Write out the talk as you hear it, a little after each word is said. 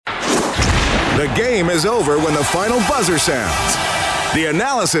The game is over when the final buzzer sounds. The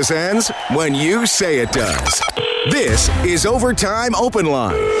analysis ends when you say it does. This is Overtime Open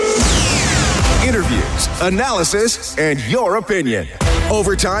Line. Interviews, analysis, and your opinion.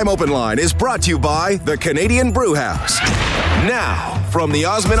 Overtime Open Line is brought to you by the Canadian Brew House. Now, from the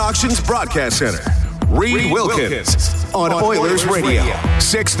Osmond Auctions Broadcast Center, Reed Wilkins on Oilers Radio,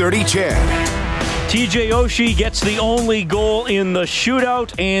 630 CHED. TJ Oshie gets the only goal in the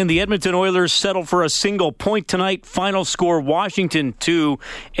shootout, and the Edmonton Oilers settle for a single point tonight. Final score, Washington 2,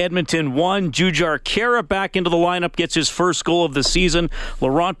 Edmonton 1. Jujhar Khaira back into the lineup, gets his first goal of the season.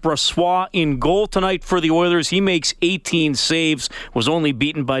 Laurent Brossoit in goal tonight for the Oilers. He makes 18 saves, was only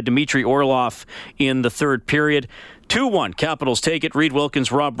beaten by Dmitry Orlov in the third period. 2-1, Capitals take it. Reed Wilkins,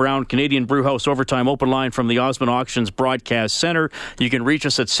 Rob Brown, Canadian Brewhouse Overtime Open Line from the Osmond Auctions Broadcast Center. You can reach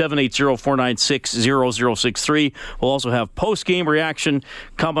us at 780-496-0063. We'll also have post-game reaction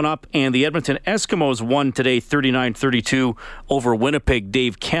coming up, and the Edmonton Eskimos won today 39-32 over Winnipeg.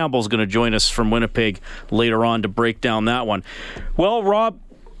 Dave Campbell's going to join us from Winnipeg later on to break down that one. Well, Rob,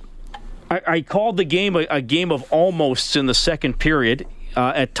 I called the game a game of almosts in the second period.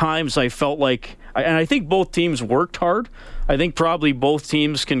 At times I felt like, and I think both teams worked hard. I think probably both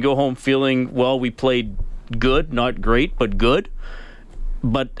teams can go home feeling, well, we played good, not great, but good.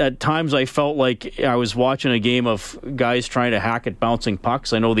 But at times I felt like I was watching a game of guys trying to hack at bouncing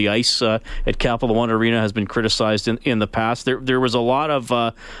pucks. I know the ice at Capital One Arena has been criticized in the past. There was a lot of,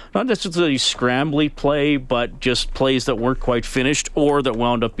 not necessarily scrambly play, but just plays that weren't quite finished or that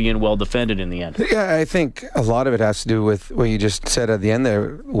wound up being well defended in the end. Yeah, I think a lot of it has to do with what you just said at the end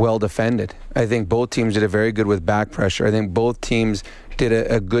there, well defended. I think both teams did a very good with back pressure. I think both teams did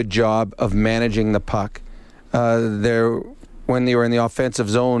a good job of managing the puck. When they were in the offensive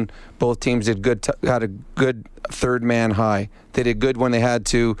zone, both teams did good. Had a good third man high. They did good when they had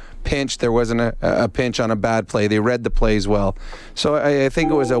to pinch. There wasn't a pinch on a bad play. They read the plays well. So I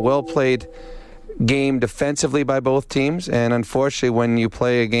think it was a well-played game defensively by both teams. And unfortunately, when you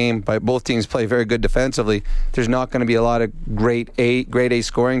play a game by both teams play very good defensively, there's not going to be a lot of grade A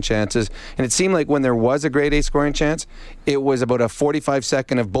scoring chances. And it seemed like when there was a grade A scoring chance, it was about a 45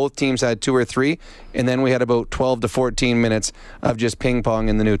 second if both teams had 2 or 3, and then we had about 12 to 14 minutes of just ping pong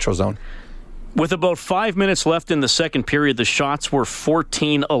in the neutral zone. With about 5 minutes left in the second period, the shots were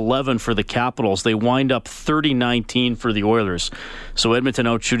 14-11 for the Capitals. They wind up 30-19 for the Oilers. So Edmonton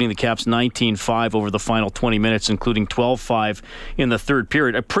out shooting the Caps 19-5 over the final 20 minutes, including 12-5 in the third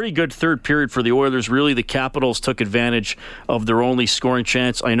period. A pretty good third period for the Oilers. Really, the Capitals took advantage of their only scoring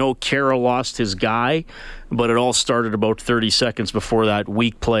chance. I know Khaira lost his guy, but it all started about 30 seconds before that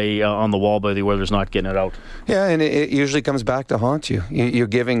weak play on the wall by the Oilers not getting it out. Yeah, and it usually comes back to haunt you. You're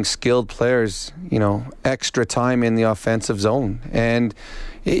giving skilled players, extra time in the offensive zone. And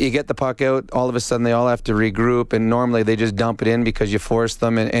you get the puck out, all of a sudden they all have to regroup, and normally they just dump it in because you force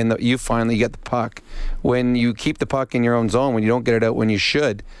them, and you finally get the puck. When you keep the puck in your own zone, when you don't get it out when you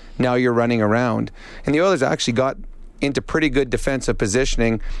should, now you're running around. And the Oilers actually got into pretty good defensive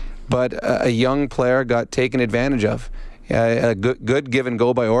positioning, but a young player got taken advantage of. A good give and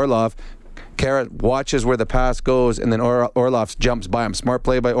go by Orlov. Khaira watches where the pass goes, and then Orlov jumps by him. Smart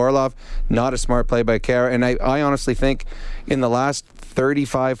play by Orlov, not a smart play by Khaira. And I honestly think in the last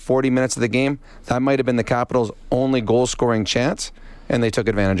 35, 40 minutes of the game, that might have been the Capitals' only goal-scoring chance, and they took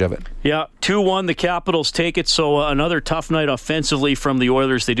advantage of it. Yeah, 2-1, the Capitals take it. So another tough night offensively from the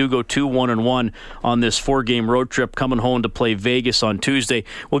Oilers. They do go 2-1-1 on this 4-game road trip, coming home to play Vegas on Tuesday.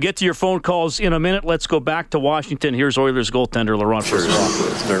 We'll get to your phone calls in a minute. Let's go back to Washington. Here's Oilers goaltender Laurent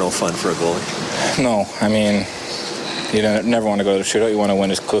Brossoit. They're no fun for a goalie. No, I mean, you never want to go to the shootout. You want to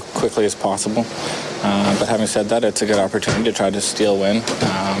win as quickly as possible. But having said that, it's a good opportunity to try to steal win.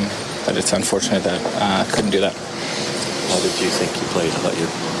 But it's unfortunate that I couldn't do that. How did you think you played? I thought you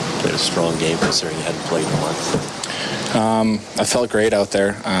played a strong game considering you hadn't played in a month. I felt great out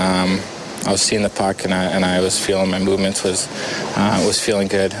there. I was seeing the puck, and I was feeling my movements was feeling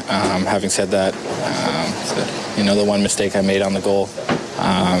good. Having said that, the one mistake I made on the goal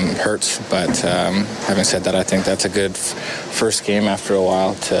hurts. But having said that, I think that's a good first game after a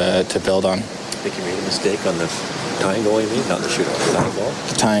while to build on. I think you made a mistake on the tying goal, you mean? Not the shootout, the tying goal?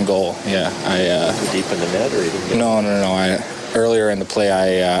 The tying goal, yeah. Too deep in the net, or you didn't get No. Earlier in the play,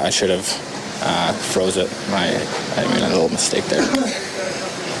 I should have froze it. I made a little mistake there.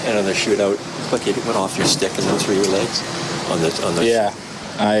 And on the shootout, look, you went off your stick and then through your legs on the. Yeah,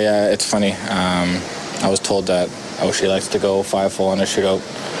 it's funny. I was told that Oshie likes to go 5-full on a shootout,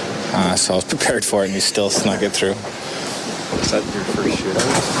 so I was prepared for it, and he still snuck it through. Was that your first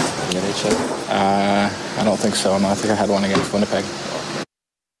shootout in the NHL? I don't think so. No, I think I had one against Winnipeg.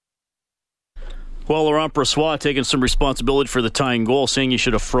 Well, Laurent Brossoit taking some responsibility for the tying goal, saying he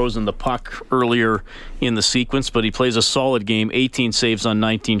should have frozen the puck earlier in the sequence, but he plays a solid game, 18 saves on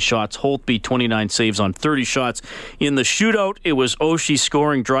 19 shots. Holtby, 29 saves on 30 shots. In the shootout, it was Oshie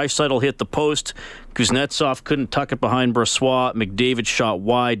scoring. Draisaitl hit the post. Kuznetsov couldn't tuck it behind Brossoit. McDavid shot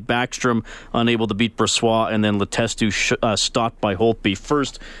wide. Backstrom unable to beat Brossoit. And then Letestu stopped by Holtby.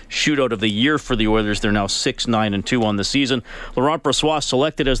 First shootout of the year for the Oilers. They're now 6-9-2 on the season. Laurent Brossoit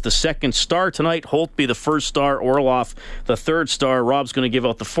selected as the second star tonight. Holtby the first star. Orlov the third star. Rob's going to give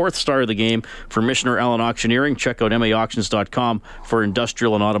out the fourth star of the game for Missioner Allen Auctioneering. Check out maauctions.com for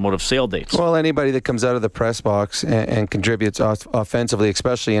industrial and automotive sale dates. Well, anybody that comes out of the press box and contributes offensively,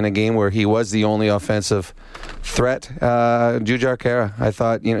 especially in a game where he was the only offensive threat, Jujhar Khaira. I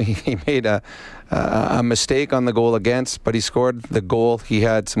thought he made a mistake on the goal against, but he scored the goal. He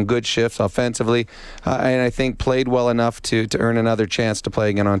had some good shifts offensively, and I think played well enough to earn another chance to play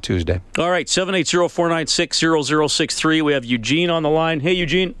again on Tuesday. All right, 780-496-0063. We have Eugene on the line. Hey,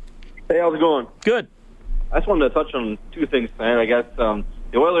 Eugene. Hey, how's it going? Good. I just wanted to touch on two things tonight. I guess the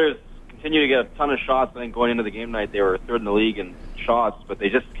Oilers continue to get a ton of shots. I think going into the game night, they were third in the league in shots, but they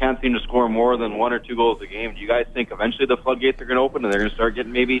just can't seem to score more than 1 or 2 goals a game. Do you guys think eventually the floodgates are going to open and they're going to start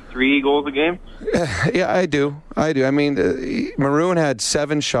getting maybe 3 goals a game? Yeah, I do. I mean, Maroon had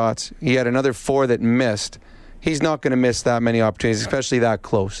 7 shots. He had another 4 that missed. He's not going to miss that many opportunities, especially that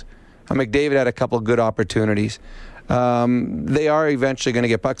close. McDavid had a couple of good opportunities. They are eventually going to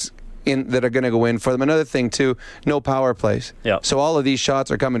get pucks in that are going to go in for them. Another thing, too, no power plays. Yep. So all of these shots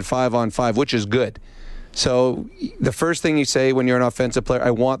are coming 5-on-5, which is good. So the first thing you say when you're an offensive player,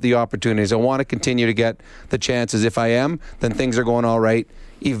 I want the opportunities. I want to continue to get the chances. If I am, then things are going all right.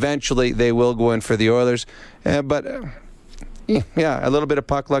 Eventually, they will go in for the Oilers. But a little bit of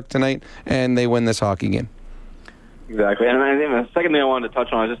puck luck tonight, and they win this hockey game. Exactly. And I think the second thing I wanted to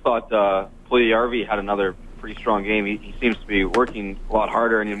touch on, I just thought Puljujärvi had another pretty strong game. He seems to be working a lot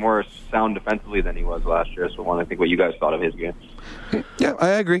harder and he's more sound defensively than he was last year. So I want to think what you guys thought of his game. Yeah, I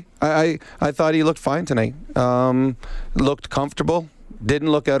agree. I thought he looked fine tonight. Looked comfortable. Didn't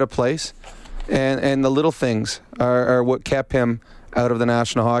look out of place. And the little things are what kept him out of the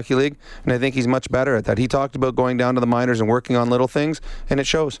National Hockey League. And I think he's much better at that. He talked about going down to the minors and working on little things, and it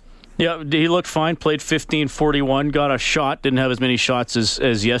shows. Yeah, he looked fine. Played 15-41. Got a shot. Didn't have as many shots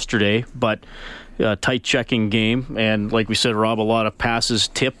as yesterday, but tight checking game. And like we said, Rob, a lot of passes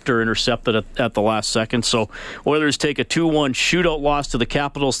tipped or intercepted at the last second. So Oilers take a 2-1 shootout loss to the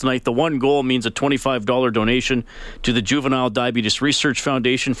Capitals tonight. The one goal means a $25 donation to the Juvenile Diabetes Research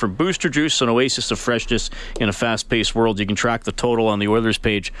Foundation from Booster Juice, an oasis of freshness in a fast-paced world. You can track the total on the Oilers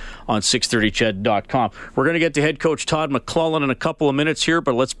page on 630ched.com. We're going to get to head coach Todd McLellan in a couple of minutes here,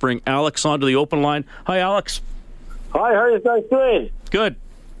 but let's bring Alex onto the open line. Hi, Alex. Hi, how are you guys doing? Good.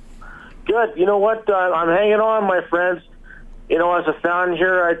 Good. You know what? I'm hanging on, my friends. As a fan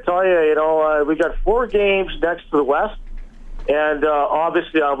here, I tell you, we got 4 games next to the West, and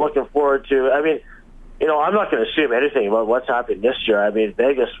obviously I'm looking forward to. I mean, I'm not going to assume anything about what's happening this year. I mean,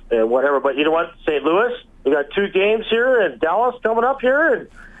 Vegas, whatever. But you know what? St. Louis, we got 2 games here, and Dallas coming up here, and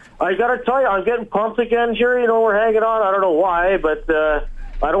I got to tell you, I'm getting pumped again here. We're hanging on. I don't know why, but I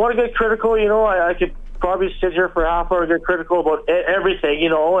don't want to get critical. I could probably sit here for half hour and get critical about everything,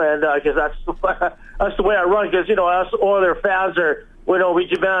 and because that's the way I run. Because us Oiler fans are, we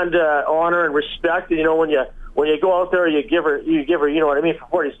demand honor and respect. And, when you go out there, you give her, you know what I mean, for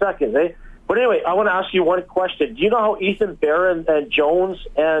 40 seconds, eh? But anyway, I want to ask you one question. Do you know how Ethan Bear and Jones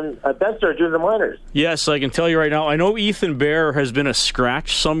and Benson are doing in the minors? Yes, I can tell you right now. I know Ethan Bear has been a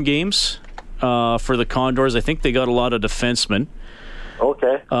scratch some games for the Condors. I think they got a lot of defensemen.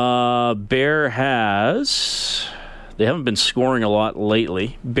 Okay. Bear has... They haven't been scoring a lot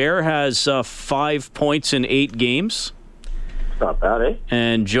lately. Bear has 5 points in 8 games. Not bad, eh?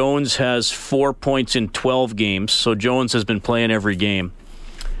 And Jones has 4 points in 12 games. So Jones has been playing every game.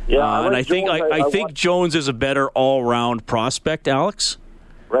 Yeah, and I think Jones is a better all-round prospect, Alex.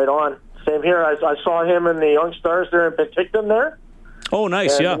 Right on. Same here. I saw him in the Young Stars there in Penticton there. Oh,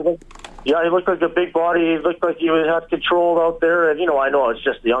 nice, yeah. He looked like a big body. He looked like he had control out there. And, I know it's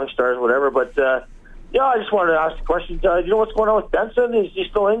just the Young Stars, whatever. But, I just wanted to ask the question. Do you know what's going on with Benson? Is he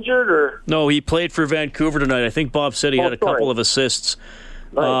still injured? Or? No, he played for Vancouver tonight. I think Bob said he had a couple of assists.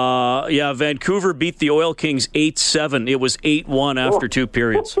 Nice. Vancouver beat the Oil Kings 8-7. It was 8-1 after 2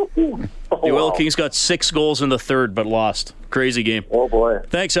 periods. The Oil Kings got 6 goals in the third, but lost. Crazy game. Oh, boy.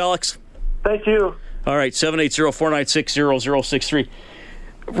 Thanks, Alex. Thank you. All right, 780-496-0063.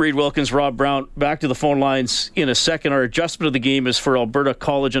 Reed Wilkins, Rob Brown, back to the phone lines in a second. Our adjustment of the game is for Alberta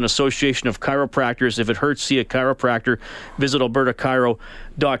College and Association of Chiropractors. If it hurts, see a chiropractor. Visit albertachiro.ca.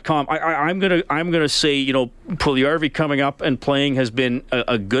 I'm gonna say, Puljujarvi coming up and playing has been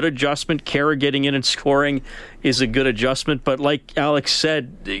a good adjustment. Kara getting in and scoring is a good adjustment. But like Alex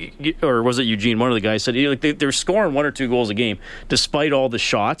said, or was it Eugene? One of the guys said they're scoring 1 or 2 goals a game despite all the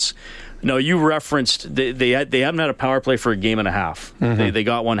shots. No, you referenced they haven't had a power play for a game and a half. Mm-hmm. They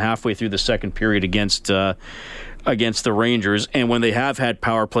got one halfway through the second period against the Rangers, and when they have had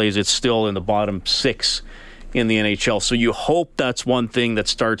power plays, it's still in the bottom 6 in the NHL. So you hope that's one thing that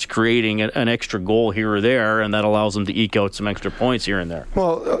starts creating an extra goal here or there, and that allows them to eke out some extra points here and there.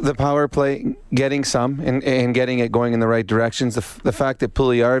 Well, the power play, getting some and getting it going in the right directions. The fact that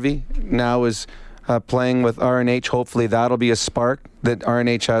Puljujarvi now is playing with RNH, hopefully that'll be a spark that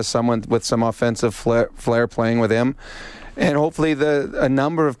RNH has someone with some offensive flair playing with him. And hopefully a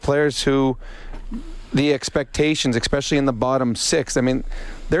number of players who the expectations, especially in the bottom 6, I mean,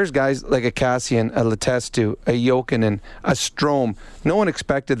 there's guys like a Kassian, a Letestu, a Jokinen, a Strome. No one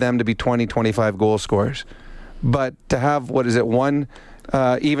expected them to be 20, 25 goal scorers. But to have, one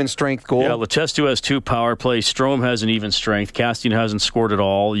even strength goal? Yeah, Letestu has 2 power plays. Strome has an even strength. Kassian hasn't scored at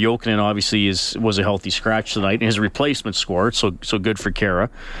all. Jokinen obviously was a healthy scratch tonight, and his replacement scored, so good for Kara.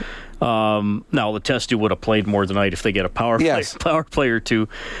 Now, Letestu would have played more tonight if they get a power play or 2.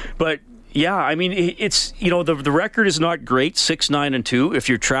 But yeah, I mean, it's, the record is not great, 6-9-2. If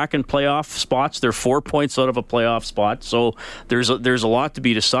you're tracking playoff spots, they're 4 points out of a playoff spot. So there's a lot to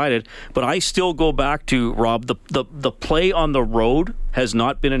be decided. But I still go back to, Rob, the play on the road has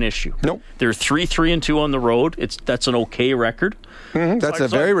not been an issue. Nope. They're 3-3-2 on the road. That's an okay record. Mm-hmm. That's a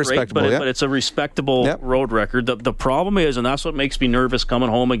very respectable, but it's a respectable road record. The problem is, and that's what makes me nervous coming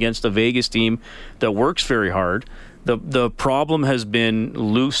home against a Vegas team that works very hard, the problem has been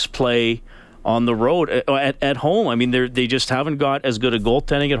loose play on the road. At home, I mean, they just haven't got as good a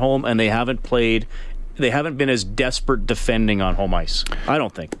goaltending at home, and they haven't been as desperate defending on home ice, I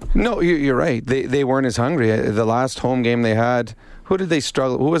don't think. No, you're right. They weren't as hungry. The last home game they had, who did they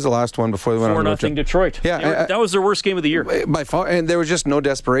struggle? Who was the last one before they went on the road trip? 4-0 Detroit. Yeah, that was their worst game of the year. By far, and there was just no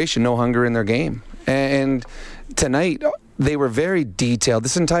desperation, no hunger in their game. And tonight, they were very detailed.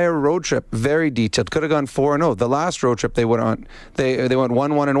 This entire road trip, very detailed. Could have gone 4-0. The last road trip they went on, they went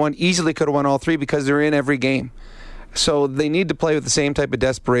 1-1-1. Easily could have won all 3 because they're in every game. So they need to play with the same type of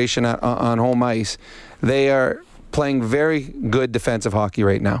desperation on home ice. They are playing very good defensive hockey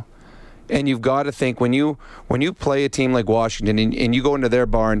right now. And you've got to think, when you play a team like Washington and you go into their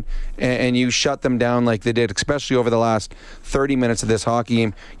barn and you shut them down like they did, especially over the last 30 minutes of this hockey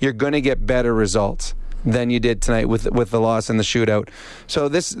game, you're going to get better results than you did tonight with the loss in the shootout. So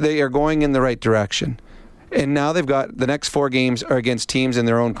they are going in the right direction. And now they've got the next 4 games are against teams in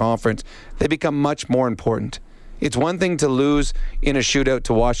their own conference. They become much more important. It's one thing to lose in a shootout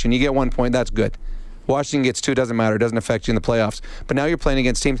to Washington. You get 1 point, that's good. Washington gets 2, doesn't matter. It doesn't affect you in the playoffs. But now you're playing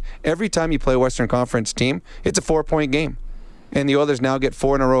against teams. Every time you play a Western Conference team, it's a 4-point game. And the Oilers now get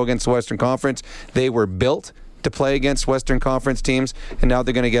 4 in a row against the Western Conference. They were built to play against Western Conference teams, and now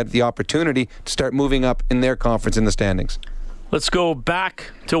they're going to get the opportunity to start moving up in their conference in the standings. Let's go back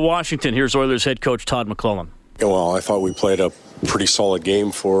to Washington. Here's Oilers head coach Todd McClellan. Well, I thought we played a pretty solid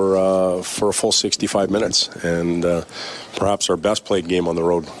game for a full 65 minutes, and perhaps our best played game on the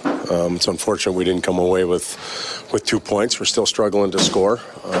road. It's unfortunate we didn't come away with 2 points. We're still struggling to score,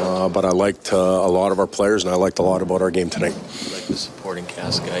 but I liked a lot of our players, and I liked a lot about our game tonight. You like the supporting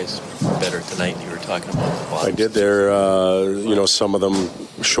cast guys better tonight? You were talking about the bottom. I did there. Some of them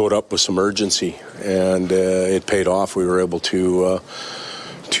showed up with some urgency, and it paid off. We were able to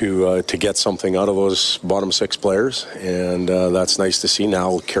get something out of those bottom 6 players, and that's nice to see.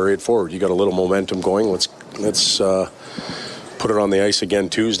 Now carry it forward. You got a little momentum going. Let's put it on the ice again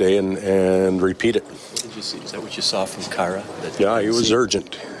Tuesday and repeat it. What did you see? Is that what you saw from Kara? Yeah, he was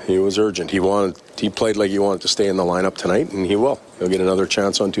urgent. He played like he wanted to stay in the lineup tonight, and he will. He'll get another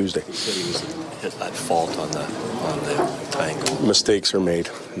chance on Tuesday. He said he was at fault on the tying goal. Mistakes are made.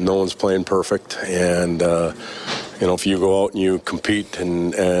 No one's playing perfect, and if you go out and you compete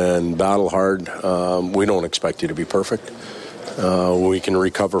and battle hard, we don't expect you to be perfect. We can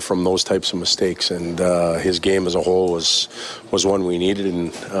recover from those types of mistakes, and his game as a whole was one we needed,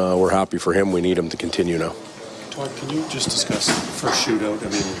 and we're happy for him. We need him to continue now. Todd, can you just discuss the first shootout? I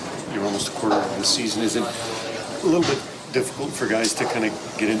mean, you're almost a quarter of the season. Is it a little bit difficult for guys to kind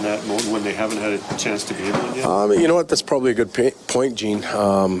of get in that mode when they haven't had a chance to be in one yet? You know what? That's probably a good point, Gene.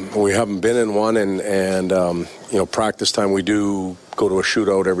 We haven't been in one, and practice time we do go to a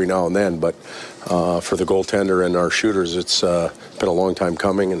shootout every now and then, but for the goaltender and our shooters, it's been a long time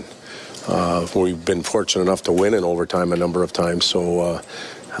coming, and we've been fortunate enough to win in overtime a number of times. So,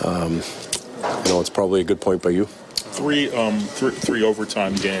 it's probably a good point by you. three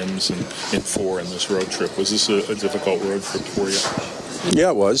overtime games and 4 in this road trip. Was this a difficult road trip for you? Yeah,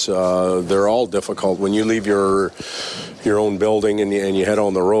 it was. They're all difficult. When you leave your own building and you head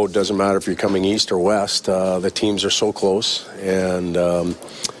on the road, doesn't matter if you're coming east or west, the teams are so close, and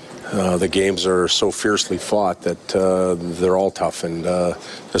the games are so fiercely fought that they're all tough, and the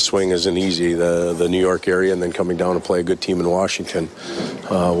swing isn't easy. The New York area and then coming down to play a good team in Washington.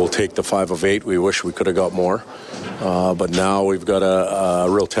 We'll take the 5 of 8. We wish we could have got more. But now we've got a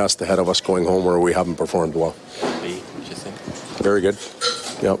real test ahead of us going home where we haven't performed well. What do you think? Very good.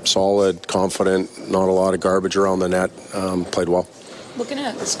 Yep, solid, confident, not a lot of garbage around the net. Played well. Looking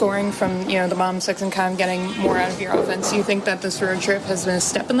at scoring from the bottom 6 and kind of getting more out of your offense, do you think that this road trip has been a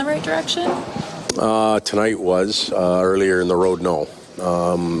step in the right direction? Tonight was. Earlier in the road, no.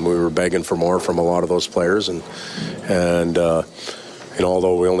 We were begging for more from a lot of those players, and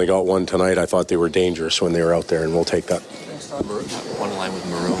although we only got one tonight, I thought they were dangerous when they were out there, and we'll take that. One line with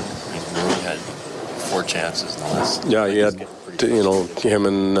Maroon. I mean, Maroon had 4 chances in the last. Yeah, he had, him,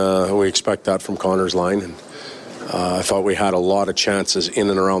 and we expect that from Connor's line. And I thought we had a lot of chances in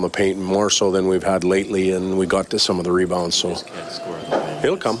and around the paint, more so than we've had lately, and we got to some of the rebounds. So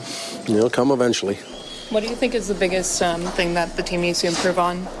he'll come. He'll come eventually. What do you think is the biggest thing that the team needs to improve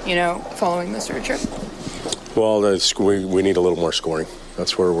on, following this road trip? Well, we need a little more scoring.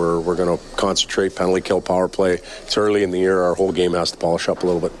 That's where we're going to concentrate. Penalty kill, power play. It's early in the year. Our whole game has to polish up a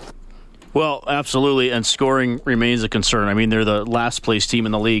little bit. Well, absolutely, and scoring remains a concern. I mean, they're the last place team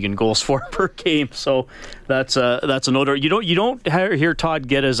in the league in goals for per game, so that's a no. You don't hear Todd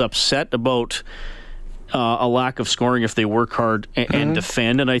get as upset about a lack of scoring if they work hard and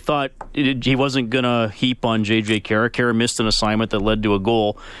defend. And I thought he wasn't going to heap on J.J. Kara. Kara missed an assignment that led to a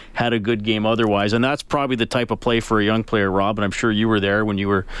goal, had a good game otherwise, and that's probably the type of play for a young player, Rob. And I'm sure you were there when you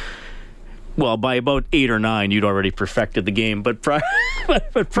were. Well, by about 8 or 9, you'd already perfected the game. But prior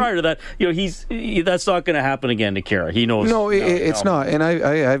to that, that's not going to happen again to Kara. He knows. No, it's not. And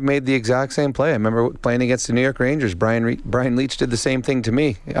I've made the exact same play. I remember playing against the New York Rangers. Brian Leetch did the same thing to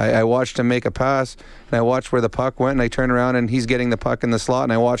me. I watched him make a pass, and I watched where the puck went, and I turned around, and he's getting the puck in the slot,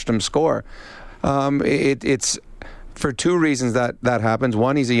 and I watched him score. It's for 2 reasons that happens.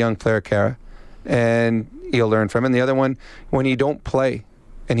 One, he's a young player, Kara, and you'll learn from him. And the other one, when you don't play,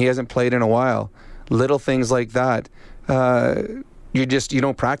 and he hasn't played in a while, little things like that, you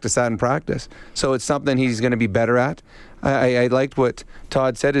don't practice that in practice. So it's something he's going to be better at. I liked what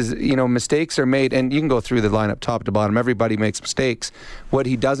Todd said is, mistakes are made, and you can go through the lineup top to bottom. Everybody makes mistakes. What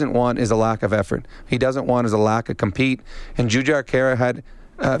he doesn't want is a lack of effort. He doesn't want is a lack of compete. And Jujhar Khaira had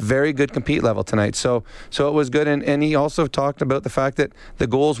a very good compete level tonight. So it was good. And he also talked about the fact that the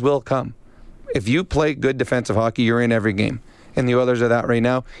goals will come. If you play good defensive hockey, you're in every game. And the Oilers are that right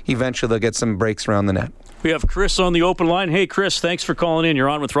now. Eventually, they'll get some breaks around the net. We have Chris on the open line. Hey, Chris, thanks for calling in. You're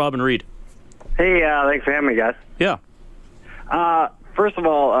on with Rob and Reed. Hey, thanks for having me, guys. Yeah. First of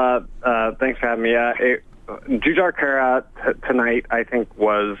all, thanks for having me. Jujhar Khaira tonight, I think,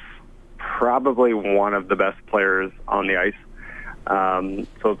 was probably one of the best players on the ice.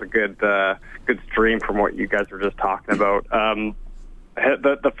 So it's a good stream from what you guys were just talking about.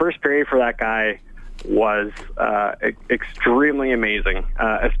 The first period for that guy was extremely amazing,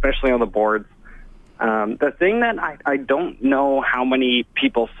 especially on the boards. The thing that I don't know how many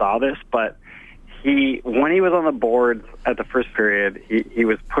people saw this, but when he was on the boards at the first period, he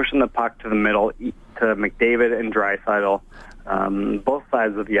was pushing the puck to the middle to McDavid and Draisaitl, both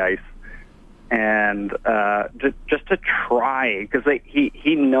sides of the ice, and just to try, because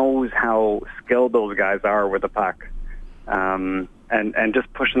he knows how skilled those guys are with the puck. And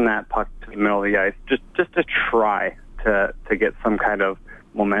just pushing that puck to the middle of the ice, just to try to get some kind of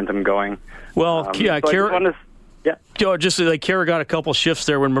momentum going. Well, Kara, just like Kara got a couple shifts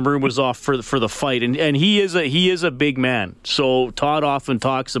there when Maroon was off for the fight, and he is a big man. So Todd often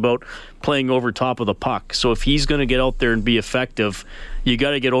talks about playing over top of the puck. So if he's going to get out there and be effective, you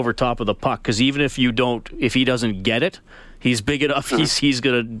got to get over top of the puck, because even if he doesn't get it, he's big enough. He's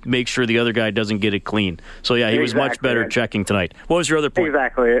going to make sure the other guy doesn't get it clean. So yeah, he was much better checking tonight. What was your other point?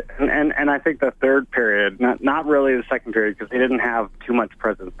 Exactly, and I think the third period, not really the second period, because they didn't have too much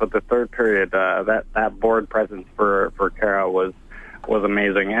presence, but the third period, that board presence for Kara was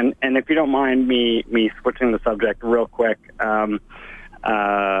amazing. And if you don't mind me switching the subject real quick,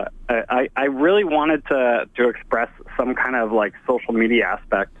 I really wanted to express some kind of like social media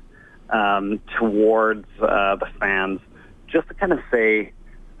aspect towards the fans. Just to kind of say,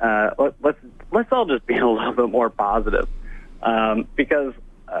 let's all just be a little bit more positive, because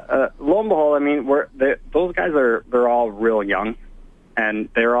lo and behold, I mean, those guys they're all real young, and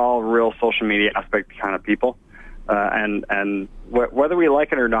they're all real social media aspect kind of people. and whether we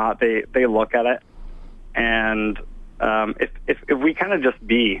like it or not, they look at it, and if we kind of just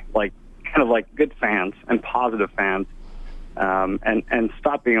be like good fans and positive fans, and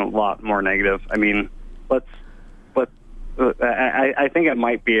stop being a lot more negative. I mean, I think it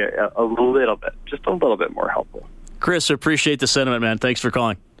might be a little bit, just a little bit more helpful. Chris, appreciate the sentiment, man. Thanks for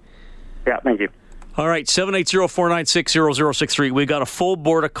calling. Yeah, thank you. All right, 780-496-0063. We got a full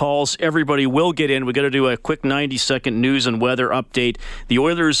board of calls. Everybody will get in. We got to do a quick 90-second news and weather update. The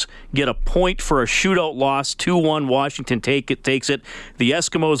Oilers get a point for a shootout loss. 2-1, Washington takes it. The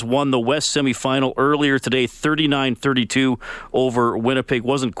Eskimos won the West semifinal earlier today, 39-32 over Winnipeg.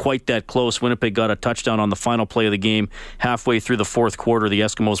 Wasn't quite that close. Winnipeg got a touchdown on the final play of the game. Halfway through the fourth quarter, the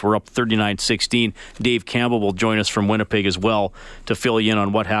Eskimos were up 39-16. Dave Campbell will join us from Winnipeg as well to fill you in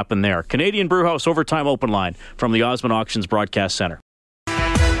on what happened there. Canadian Brewhouse Overtime Open Line from the Osmond Auctions Broadcast Center.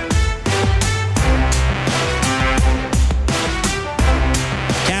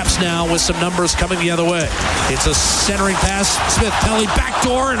 Caps now with some numbers coming the other way. It's a centering pass. Smith penalty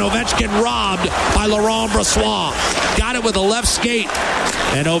backdoor, and Ovechkin robbed by Laurent Brossoit. Got it with a left skate.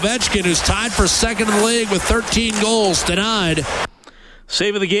 And Ovechkin, who's tied for second in the league with 13 goals, denied.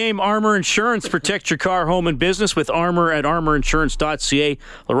 Save of the game, Armor Insurance. Protect your car, home, and business with Armor at armorinsurance.ca.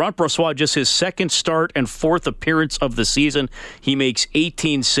 Laurent Brossoit, just his second start and fourth appearance of the season. He makes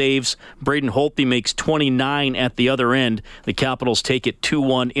 18 saves. Braden Holtby makes 29 at the other end. The Capitals take it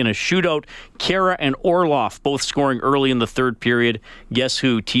 2-1 in a shootout. Kara and Orlov both scoring early in the third period. Guess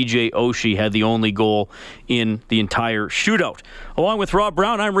who? TJ Oshie had the only goal in the entire shootout. Along with Rob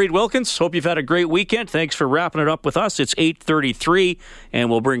Brown, I'm Reed Wilkins. Hope you've had a great weekend. Thanks for wrapping it up with us. It's 8:33, and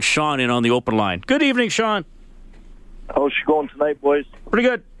we'll bring Sean in on the open line. Good evening, Sean. How's she going tonight, boys? Pretty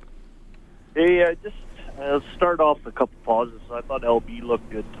good. Hey, let's start off with a couple pauses. I thought LB looked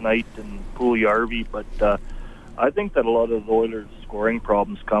good tonight and Puljujärvi, but I think that a lot of the Oilers' scoring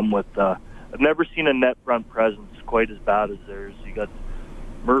problems come with I've never seen a net front presence quite as bad as theirs. You got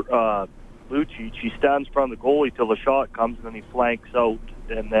Lucic, he stands in front of the goalie till the shot comes, and then he flanks out.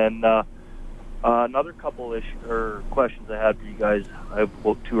 And then another couple questions I had for you guys. I have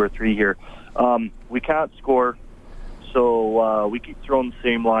about 2 or 3 here. We can't score, so we keep throwing the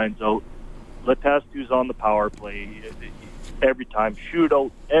same lines out. Letestu's on the power play every time.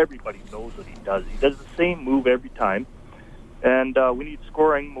 Shootout, everybody knows what he does. He does the same move every time. And we need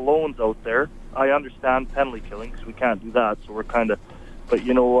scoring. Malone's out there. I understand penalty killing, because we can't do that. So we're kind of, but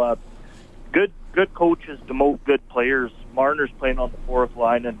good coaches demote good players. Marner's playing on the fourth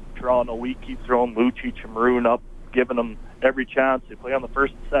line in Toronto. We keep throwing Lucic and Maroon up, giving them every chance. They play on the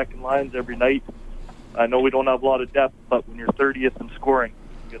first and second lines every night. I know we don't have a lot of depth, but when you're 30th in scoring,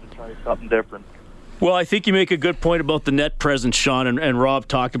 you got to try something different. Well, I think you make a good point about the net presence, Sean, and Rob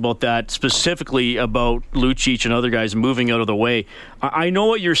talked about that, specifically about Lucic and other guys moving out of the way. I know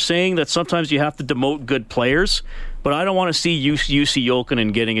what you're saying, that sometimes you have to demote good players, but I don't want to see Jussi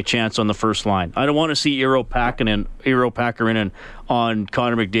Jokinen getting a chance on the first line. I don't want to see Eero Pakarinen on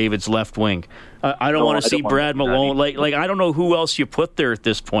Connor McDavid's left wing. I don't want to see Brad Malone. Like I don't know who else you put there at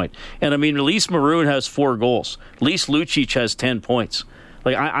this point. And I mean, at least Maroon has 4 goals. At least Lucic has 10 points.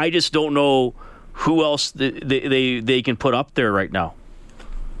 Like I just don't know who else they can put up there right now.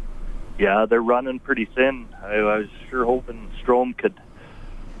 Yeah, they're running pretty thin. I was sure hoping Strome could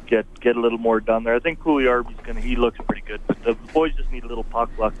get a little more done there. I think Puljujärvi's he looks pretty good, but the boys just need a little puck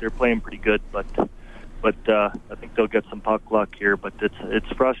luck. They're playing pretty good, but I think they'll get some puck luck here. But it's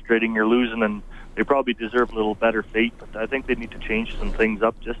frustrating. You're losing, and they probably deserve a little better fate. But I think they need to change some things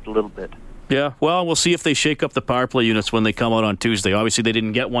up just a little bit. Yeah, well, we'll see if they shake up the power play units when they come out on Tuesday. Obviously, they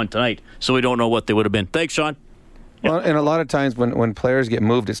didn't get one tonight, so we don't know what they would have been. Thanks, Sean. Well, and a lot of times when players get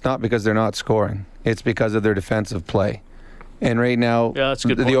moved, it's not because they're not scoring. It's because of their defensive play. And right now, that's a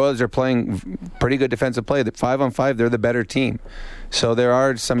good the point. Oilers are playing pretty good defensive play. 5-on-5, they're the better team. So there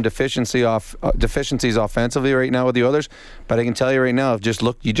are some deficiencies offensively right now with the Oilers. But I can tell you right now,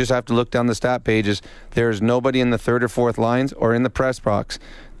 you just have to look down the stat pages. There's nobody in the third or fourth lines or in the press box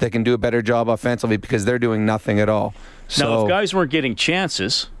that can do a better job offensively, because they're doing nothing at all. So, now, if guys weren't getting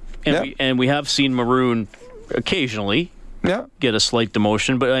chances, and we have seen Maroon occasionally get a slight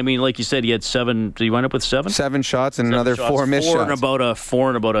demotion, but I mean, like you said, he had 7. Did he wind up with 7? 7 shots and another 4 missed shots. Four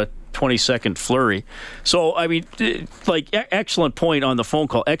and about a 20-second flurry. So, I mean, excellent point on the phone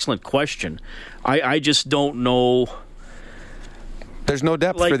call. Excellent question. I just don't know. There's no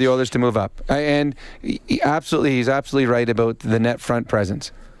depth for the Oilers to move up. And he's absolutely right about the net front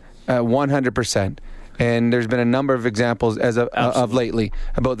presence. 100%. And there's been a number of examples of lately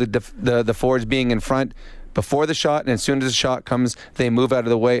about the forwards being in front, before the shot, and as soon as the shot comes, they move out of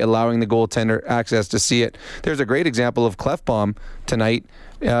the way, allowing the goaltender access to see it. There's a great example of Klefbom tonight.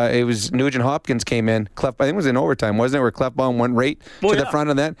 It was Nugent Hopkins came in. I think it was in overtime, wasn't it? Where Klefbom went right to the front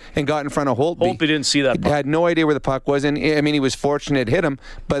of that and got in front of Holtby. Holtby didn't see that puck. He had no idea where the puck was. And I mean, he was fortunate it hit him,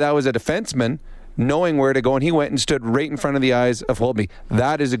 but that was a defenseman knowing where to go, and he went and stood right in front of the eyes of Holtby.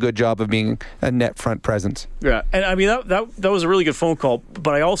 That is a good job of being a net front presence. Yeah, and I mean, that was a really good phone call,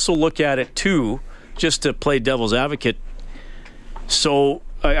 but I also look at it, too, just to play devil's advocate. So,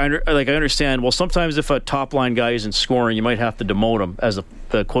 I understand, well, sometimes if a top-line guy isn't scoring, you might have to demote him as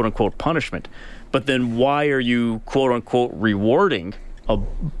the quote-unquote punishment. But then why are you, quote-unquote, rewarding a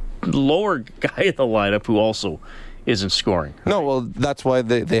lower guy in the lineup who also isn't scoring? No, well, that's why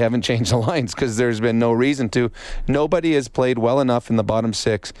they haven't changed the lines, because there's been no reason to. Nobody has played well enough in the bottom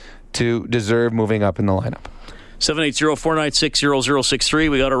six to deserve moving up in the lineup.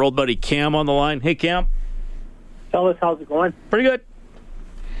 780-496-0063. We got our old buddy Cam on the line. Hey, Cam. Fellas, how's it going? Pretty good.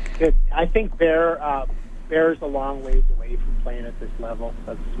 Good. I think Bear's a long ways away from playing at this level.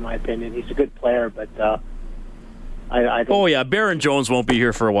 That's my opinion. He's a good player, but I don't... Oh, yeah, Bear and Jones won't be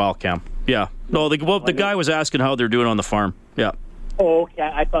here for a while, Cam. Yeah. No, the guy was asking how they're doing on the farm. Yeah. Oh, okay.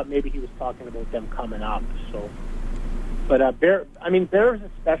 I thought maybe he was talking about them coming up. So, but Bear is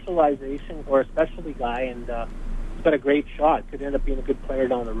a specialization or a specialty guy, and he's got a great shot. Could end up being a good player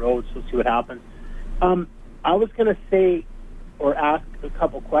down the road. So we'll see what happens. I was going to say or ask a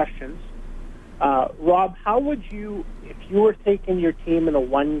couple questions. Rob, how would you, if you were taking your team in a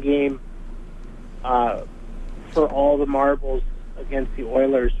one-game for all the marbles against the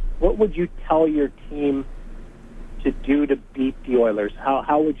Oilers, what would you tell your team to do to beat the Oilers?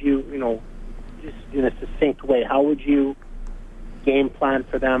 How would you, just in a succinct way, how would you game plan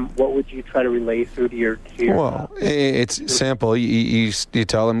for them? What would you try to relay through to your Well, it's simple. You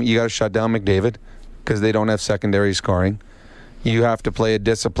tell them you got to shut down McDavid because they don't have secondary scoring. You have to play a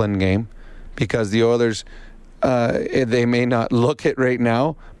disciplined game because the Oilers, they may not look it right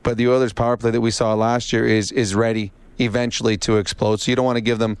now, but the Oilers' power play that we saw last year is ready eventually to explode. So you don't want to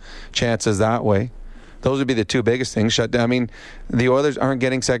give them chances that way. Those would be the two biggest things. Shut down. I mean, the Oilers aren't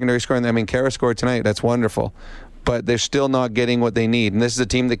getting secondary scoring. I mean, Kara scored tonight. That's wonderful. But they're still not getting what they need. And this is a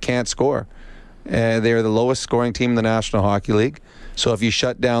team that can't score. They're the lowest scoring team in the National Hockey League. So if you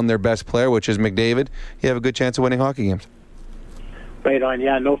shut down their best player, which is McDavid, you have a good chance of winning hockey games. Right on.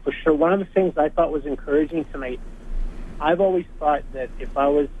 Yeah, no, for sure. One of the things I thought was encouraging tonight, I've always thought that if I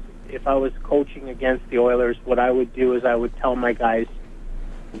was coaching against the Oilers, what I would do is I would tell my guys,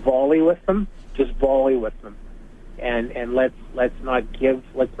 volley with them, just volley with them, and let's not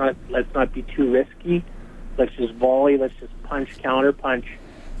be too risky. Let's just volley. Let's just punch, counter punch,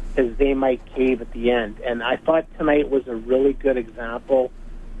 because they might cave at the end. And I thought tonight was a really good example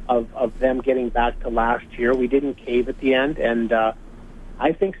of them getting back to last year. We didn't cave at the end, and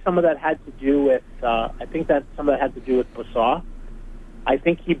I think some of that had to do with Brassard. I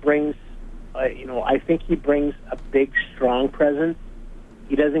think he brings, a big, strong presence.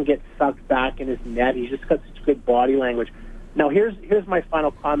 He doesn't get sucked back in his net. He's just got such good body language. Now, here's my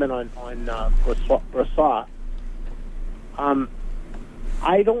final comment on Brassard.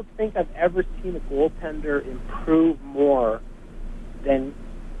 I don't think I've ever seen a goaltender improve more than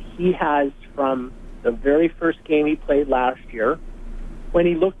he has from the very first game he played last year, when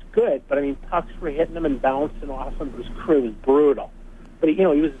he looked good. But I mean, pucks were hitting him and bouncing off him. It was brutal. But he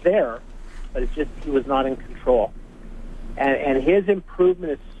was there, but it's just he was not in control. And his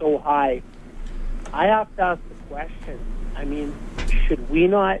improvement is so high. I have to ask the question, I mean, should we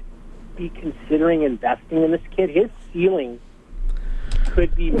not be considering investing in this kid? His ceiling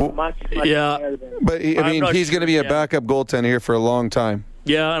could be much higher than... But, he's going to be a backup goaltender here for a long time.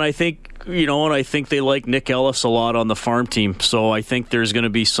 Yeah, and I think, they like Nick Ellis a lot on the farm team, so I think there's going to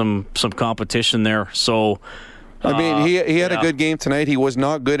be some competition there. So... he had a good game tonight. He was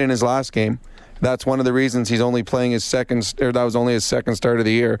not good in his last game. That's one of the reasons he's only playing that was only his second start of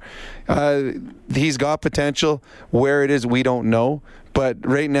the year. He's got potential. Where it is, we don't know. But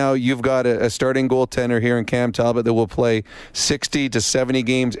right now, you've got a starting goaltender here in Cam Talbot that will play 60 to 70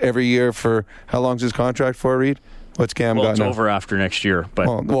 games every year for, how long's his contract for, Reed? What's Cam got now? It's over after next year.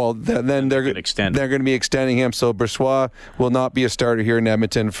 But then they're going to be extending him. So Brassard will not be a starter here in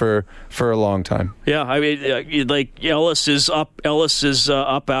Edmonton for a long time. Yeah, I mean, Ellis is up. Ellis is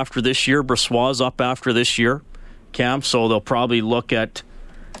up after this year. Brassard's up after this year, Cam. So they'll probably look at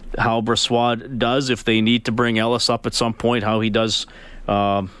how Brassard does if they need to bring Ellis up at some point. How he does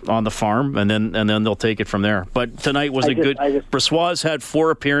on the farm, and then they'll take it from there. But tonight was good. Brassard's had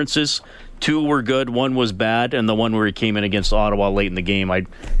 4 appearances. 2 were good, 1 was bad, and the one where he came in against Ottawa late in the game, I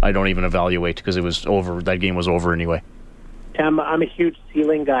don't even evaluate because it was over. That game was over anyway. I'm a huge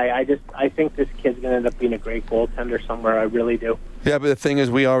ceiling guy. I think this kid's going to end up being a great goaltender somewhere. I really do. Yeah, but the thing is,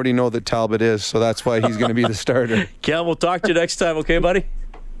 we already know that Talbot is, so that's why he's going to be the starter. Cam, we'll talk to you next time, okay, buddy?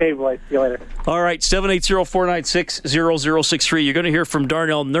 Hey, boys. See you later. All right, 780-496-0063. You're going to hear from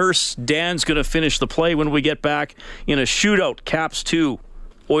Darnell Nurse. Dan's going to finish the play when we get back in a shootout. Caps 2.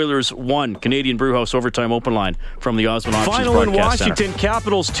 Oilers 1, Canadian Brewhouse Overtime Open Line from the Osmond Auctions Final Broadcast in Washington, Center.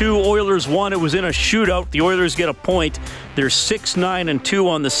 Capitals 2, Oilers 1. It was in a shootout. The Oilers get a point. They're 6-9-2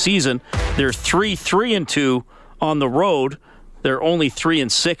 on the season. They're 3-3-2 on the road. They're only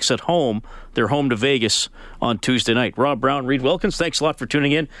 3-6 at home. They're home to Vegas on Tuesday night. Rob Brown, Reed Wilkins, thanks a lot for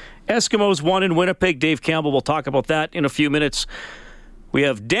tuning in. Eskimos 1 in Winnipeg. Dave Campbell will talk about that in a few minutes. We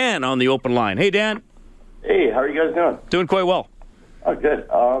have Dan on the open line. Hey, Dan. Hey, how are you guys doing? Doing quite well. Oh, good.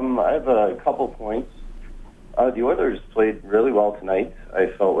 I have a couple points. The Oilers played really well tonight. I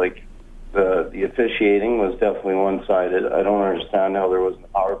felt like the officiating was definitely one-sided. I don't understand how there wasn't a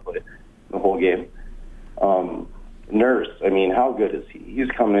power play the whole game. Nurse, I mean, how good is he?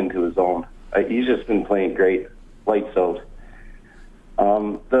 He's coming into his own. He's just been playing great, lights out.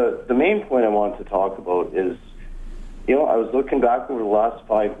 The main point I wanted to talk about is, I was looking back over the last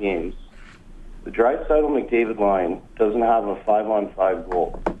 5 games. The Draisaitl-McDavid line doesn't have a 5-on-5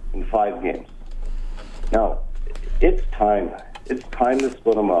 goal in 5 games. Now, it's time. It's time to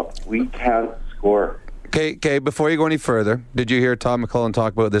split them up. We can't score. Okay, before you go any further, did you hear Tom McClellan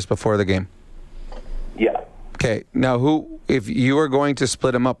talk about this before the game? Yeah. Okay, now if you are going to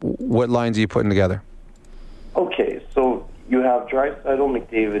split them up, what lines are you putting together? Okay, so you have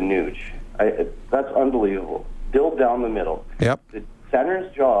Draisaitl-McDavid, Nuge. That's unbelievable. Build down the middle. Yep. The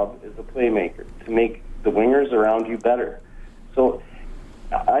center's job is a playmaker to make the wingers around you better. So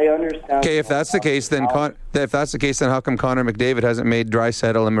I understand. Okay, if that's the case, then how come Connor McDavid hasn't made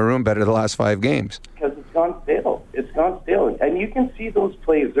Draisaitl and Maroon better the last 5 games? Because it's gone stale. And you can see those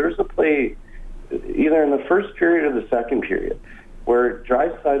plays. There's a play either in the first period or the second period where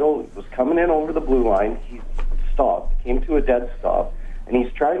Draisaitl was coming in over the blue line. He stopped, came to a dead stop, and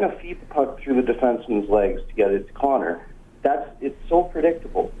he's trying to feed the puck through the defenseman's legs to get it to Connor. It's so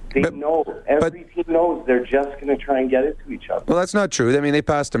predictable. Every team knows they're just going to try and get it to each other. Well, that's not true. I mean, they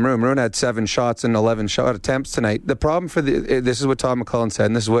passed to Maroon. Maroon had 7 shots and 11 shot attempts tonight. The problem this is what Tom McClellan said,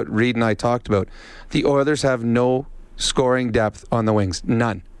 and this is what Reed and I talked about. The Oilers have no scoring depth on the wings.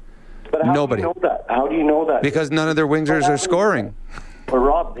 None. But Nobody. Do you know that? How do you know that? Because none of their wingers are scoring. But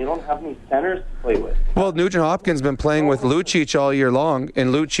Rob, they don't have any centers to play with. Well, Nugent Hopkins been playing with Lucic all year long,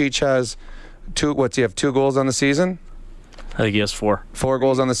 and Lucic has 2 goals on the season? I think he has 4. 4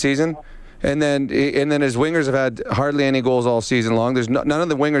 goals on the season, and then his wingers have had hardly any goals all season long. There's none of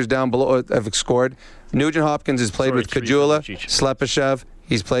the wingers down below have scored. Nugent Hopkins has played with Kajula, Slepyshev.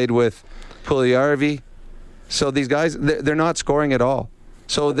 He's played with Puljujarvi. So these guys, they're not scoring at all.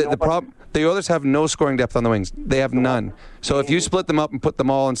 So the problem, the Oilers have no scoring depth on the wings. They have none. So if you split them up and put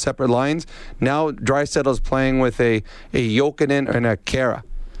them all in separate lines, now Draisaitl's playing with a Jokinen and a Kara.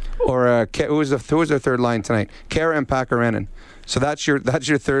 Or who was their third line tonight? Kara and Pakarinen. So that's your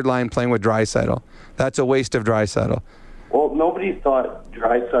third line playing with Draisaitl. That's a waste of Draisaitl. Well, nobody thought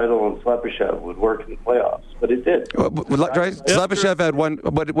Draisaitl and Slepyshev would work in the playoffs, but it did. Slepyshev had 1.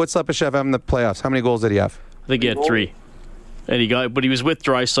 What Slepyshev have in the playoffs? How many goals did he have? I think he had 3. And but he was with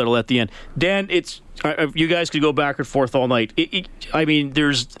Draisaitl at the end. Dan, you guys could go back and forth all night. I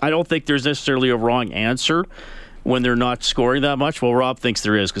don't think there's necessarily a wrong answer when they're not scoring that much. Well, Rob thinks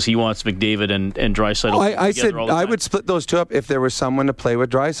there is because he wants McDavid and Draisaitl. I said I would split those 2 up if there was someone to play with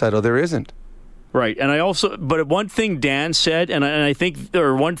Draisaitl. There isn't. Right, and but one thing Dan said, and I think,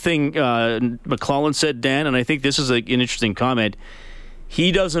 or one thing McClellan said, Dan, and I think this is an interesting comment.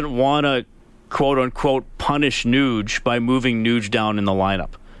 He doesn't want to, quote unquote, punish Nuge by moving Nuge down in the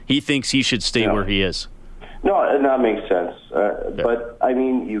lineup. He thinks he should stay where he is. No, and that makes sense. But I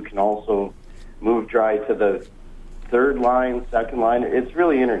mean, you can also move Dry to the third line, second line. It's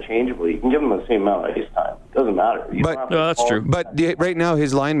really interchangeable. You can give them the same amount of ice time. It doesn't matter. That's true. But right now,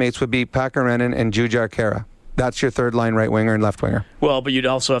 his line mates would be Pakarinen and Jujhar Khaira. That's your third line right winger and left winger. Well, but you'd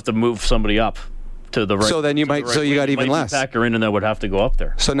also have to move somebody up to the right. So then you might. So you got even less. Pakarinen that would have to go up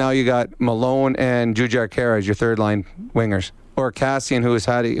there. So now you got Malone and Jujhar Khaira as your third line wingers, or Cassian, who has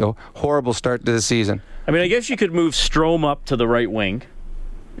had a horrible start to the season. I mean, I guess you could move Strome up to the right wing.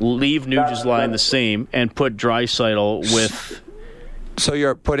 Leave Nuge's line the same and put Draisaitl with. So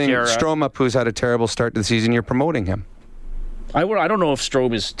you're putting Strome up, who's had a terrible start to the season. You're promoting him. I don't know if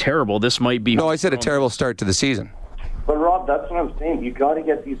Strome is terrible. This might be. No, I said a terrible start to the season. But Rob, that's what I'm saying. You got to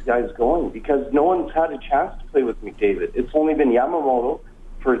get these guys going because no one's had a chance to play with McDavid. It's only been Yamamoto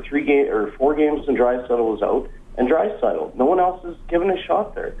for 4 games when Draisaitl was out, and Draisaitl. No one else has given a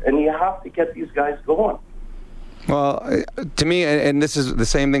shot there, and you have to get these guys going. Well, to me, and this is the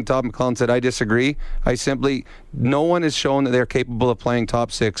same thing Todd McLellan said, I disagree. No one has shown that they're capable of playing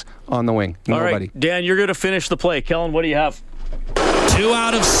top 6 on the wing. Nobody. All right, Dan, you're going to finish the play. Kellen, what do you have? 2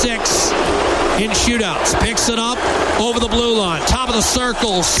 out of 6 in shootouts. Picks it up over the blue line. Top of the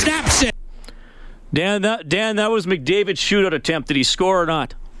circle. Snaps it. Dan, that was McDavid's shootout attempt. Did he score or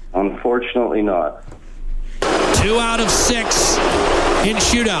not? Unfortunately not. 2 out of 6 in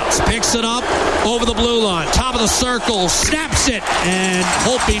shootouts. Picks it up over the blue line. Top of the circle. Snaps it. And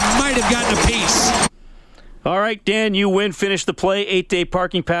Holtby might have gotten a piece. All right, Dan, you win. Finish the play. 8-day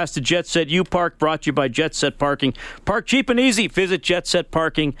parking pass to Jet Set U Park, brought to you by Jet Set Parking. Park cheap and easy. Visit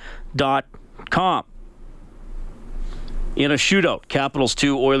jetsetparking.com. In a shootout, Capitals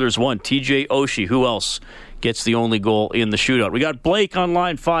 2, Oilers 1. TJ Oshie, who else gets the only goal in the shootout? We got Blake on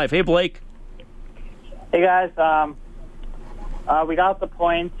line 5. Hey, Blake. Hey, guys. We got the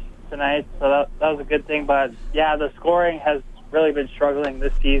points tonight, so that was a good thing. But, yeah, the scoring has really been struggling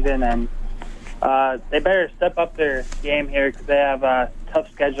this season, and they better step up their game here because they have a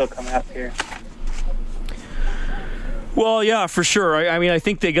tough schedule coming up here. Well, yeah, for sure. I mean, I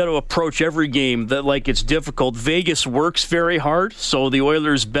think they got to approach every game that like it's difficult. Vegas works very hard, so the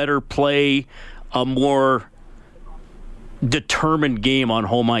Oilers better play a more determined game on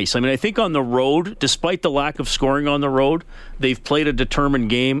home ice. I mean, I think on the road, despite the lack of scoring on the road, they've played a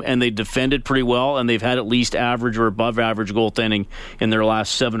determined game and they defended pretty well, and they've had at least average or above average goaltending in their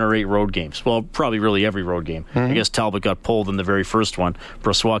last 7 or 8 road games. Well, probably really every road game. I guess Talbot got pulled in the very first one.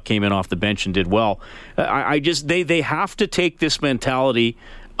 Brossoit came in off the bench and did well. They have to take this mentality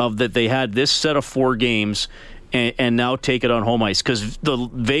of that they had this set of 4 games and now take it on home ice, because the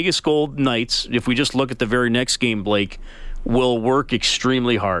Vegas Golden Knights, if we just look at the very next game, Blake, will work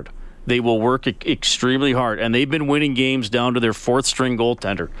extremely hard. They will work extremely hard, and they've been winning games down to their 4th-string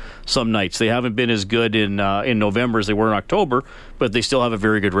goaltender some nights. They haven't been as good in November as they were in October, but they still have a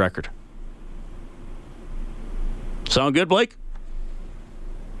very good record. Sound good, Blake?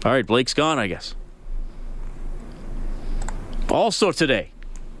 All right, Blake's gone, I guess. Also today,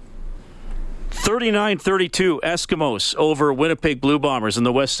 39-32 Eskimos over Winnipeg Blue Bombers in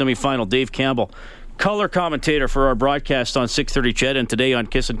the West semifinal. Dave Campbell, color commentator for our broadcast on 630 CHED and today on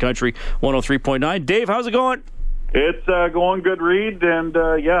Kissin' Country 103.9. Dave, how's it going? It's going good, Reed. And,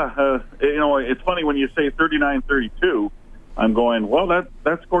 it's funny when you say 39-32, I'm going, well, that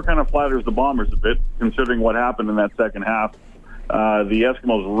score kind of flatters the Bombers a bit, considering what happened in that second half. The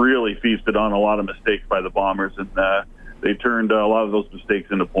Eskimos really feasted on a lot of mistakes by the Bombers, and they turned a lot of those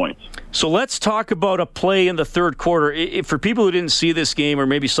mistakes into points. So let's talk about a play in the third quarter. For people who didn't see this game or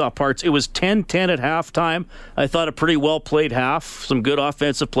maybe saw parts, it was 10-10 at halftime. I thought a pretty well-played half. Some good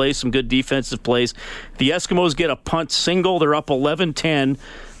offensive plays, some good defensive plays. The Eskimos get a punt single. They're up 11-10.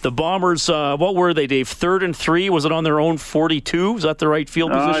 The Bombers, what were they, Dave? 3rd and 3? Was it on their own 42? Is that the right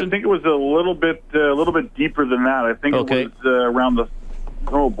field position? I think it was a little bit deeper than that. I think it was around the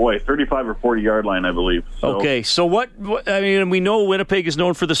 35 or 40 yard line, I believe. So. Okay, so what I mean, we know Winnipeg is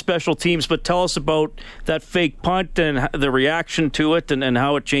known for the special teams, but tell us about that fake punt and the reaction to it and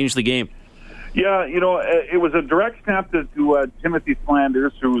how it changed the game. Yeah, it was a direct snap to Timothy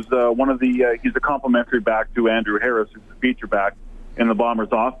Flanders, who's he's a complimentary back to Andrew Harris, who's the feature back in the Bombers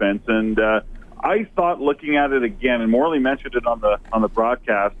offense. And I thought, looking at it again, and Morley mentioned it on the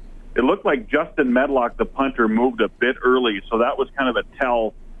broadcast, it looked like Justin Medlock, the punter, moved a bit early, so that was kind of a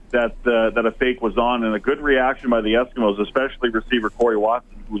tell that a fake was on, and a good reaction by the Eskimos, especially receiver Corey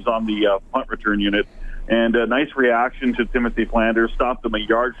Watson, who's on the punt return unit, and a nice reaction to Timothy Flanders, stopped him a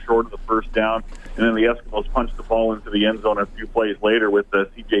yard short of the first down, and then the Eskimos punched the ball into the end zone a few plays later with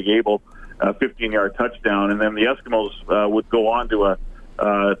C.J. Gable, 15-yard touchdown, and then the Eskimos would go on to a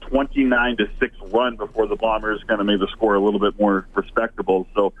 29-6 run before the Bombers kind of made the score a little bit more respectable.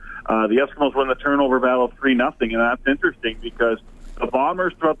 So the Eskimos won the turnover battle 3-0, and that's interesting because the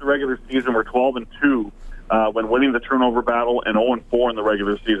Bombers throughout the regular season were 12-2 when winning the turnover battle and 0-4 in the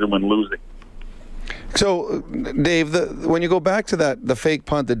regular season when losing. So, Dave, when you go back to the fake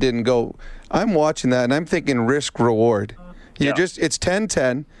punt that didn't go, I'm watching that and I'm thinking risk-reward. It's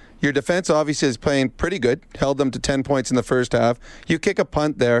 10-10. Your defense obviously is playing pretty good, held them to 10 points in the first half. You kick a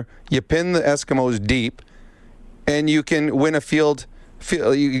punt there, you pin the Eskimos deep, and you can win a field.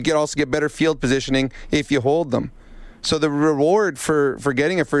 You can also get better field positioning if you hold them. So the reward for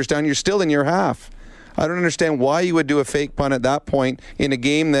getting a first down, you're still in your half. I don't understand why you would do a fake punt at that point in a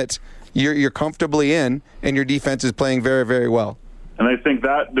game that you're comfortably in, and your defense is playing very, very well. And I think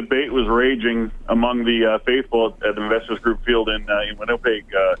that debate was raging among the faithful at the Investors Group Field in Winnipeg,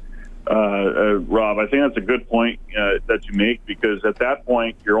 Rob. I think that's a good point that you make, because at that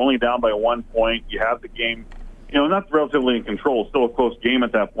point, you're only down by 1 point. You have the game, not relatively in control. Still a close game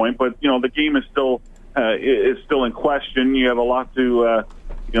at that point, but, the game is still in question. You have a lot to,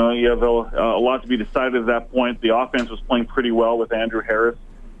 you have a lot to be decided at that point. The offense was playing pretty well with Andrew Harris.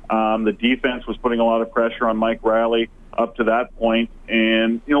 The defense was putting a lot of pressure on Mike Riley up to that point.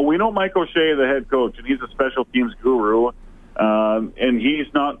 And, we know Mike O'Shea, the head coach, and he's a special teams guru. And he's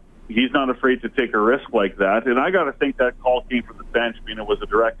not afraid to take a risk like that. And I got to think that call came from the bench, being it was a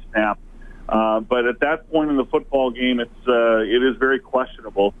direct snap. But at that point in the football game, it is very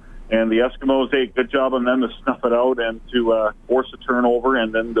questionable. And the Eskimos, hey, good job on them to snuff it out and to force a turnover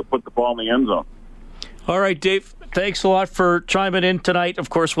and then to put the ball in the end zone. All right, Dave, thanks a lot for chiming in tonight. Of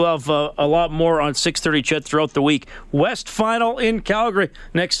course, we'll have a lot more on 6:30 CHED throughout the week. West Final in Calgary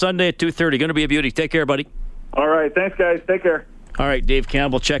next Sunday at 2:30. Going to be a beauty. Take care, buddy. All right, thanks, guys. Take care. All right, Dave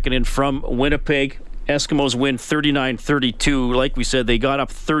Campbell checking in from Winnipeg. Eskimos win 39-32. Like we said, they got up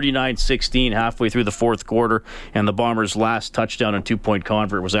 39-16 halfway through the fourth quarter, and the Bombers' last touchdown and two-point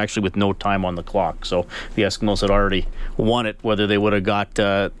convert was actually with no time on the clock. So the Eskimos had already won it, whether they would have got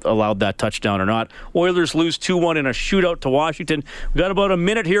allowed that touchdown or not. Oilers lose 2-1 in a shootout to Washington. We've got about a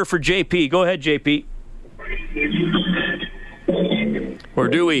minute here for JP. Go ahead, JP. Or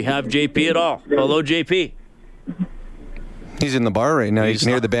do we have JP at all? Hello, JP. He's in the bar right now. You can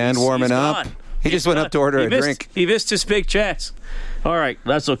hear the band warming up. Gone. He just went up to order a drink. He missed his big chance. All right,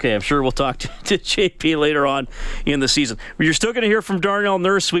 that's okay. I'm sure we'll talk to JP later on in the season. You're still going to hear from Darnell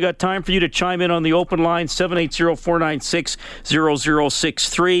Nurse. We got time for you to chime in on the open line,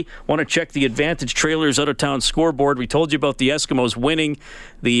 780-496-0063. Want to check the Advantage Trailers out-of-town scoreboard. We told you about the Eskimos winning.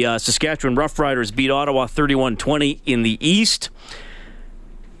 The Saskatchewan Roughriders beat Ottawa 31-20 in the East.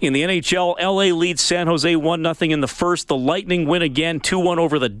 In the NHL, LA leads San Jose 1-0 in the first. The Lightning win again, 2-1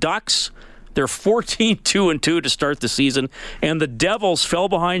 over the Ducks. They're 14-2-2 to start the season. And the Devils fell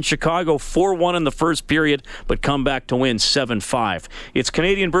behind Chicago 4-1 in the first period, but come back to win 7-5. It's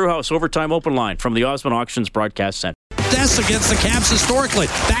Canadian Brewhouse Overtime Open Line from the Osmond Auctions Broadcast Center. That's against the Caps historically.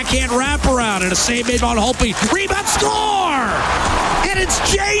 Backhand wraparound and a save made on Holtby. Rebound, score! And it's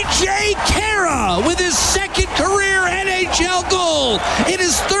J.J. Kara with his second career NHL goal in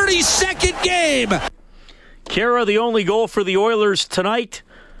his 32nd game. Kara, the only goal for the Oilers tonight.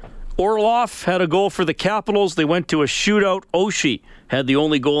 Orlov had a goal for the Capitals. They went to a shootout. Oshie had the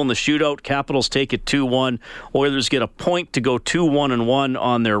only goal in the shootout. Capitals take it 2-1. Oilers get a point to go 2-1-1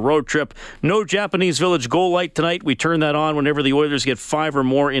 on their road trip. No Japanese Village goal light tonight. We turn that on whenever the Oilers get 5 or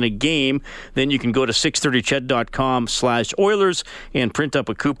more in a game. Then you can go to 630ched.com/Oilers and print up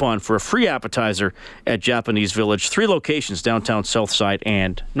a coupon for a free appetizer at Japanese Village. 3 locations, downtown, south side,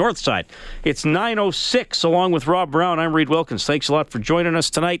 and north side. It's 9:06 along with Rob Brown. I'm Reed Wilkins. Thanks a lot for joining us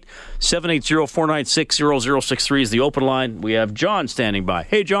tonight. 780-496-0063 is the open line. We have John standing by.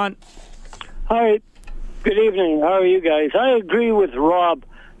 Hey, John. Hi. Good evening. How are you guys? I agree with Rob.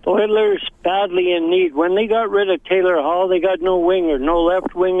 The Oilers badly in need. When they got rid of Taylor Hall, they got no winger, no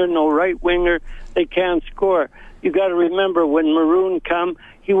left winger, no right winger. They can't score. You got to remember when Maroon come,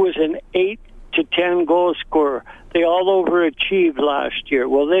 he was an 8 to 10 goal scorer. They all overachieved last year.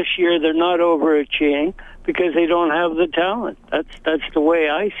 Well, this year they're not overachieving because they don't have the talent. That's the way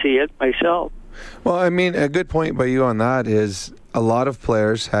I see it myself. Well, I mean, a good point by you on that is a lot of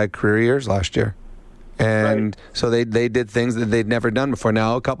players had career years last year. And so they did things that they'd never done before.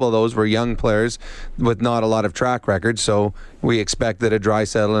 Now, a couple of those were young players with not a lot of track record, so we expect that a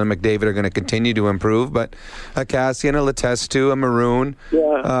Draisaitl and a McDavid are going to continue to improve. But a Kassian, a Letestu, a Maroon,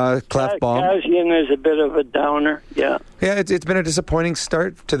 Clefbaum. Kassian is a bit of a downer, yeah. Yeah, it's been a disappointing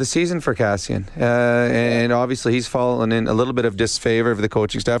start to the season for Kassian. And obviously he's fallen in a little bit of disfavor of the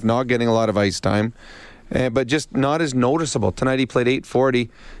coaching staff, not getting a lot of ice time. But just not as noticeable. Tonight he played 840.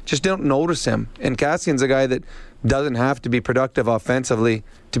 Just don't notice him. And Kassian's a guy that doesn't have to be productive offensively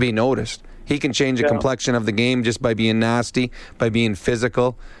to be noticed. He can change the complexion of the game just by being nasty, by being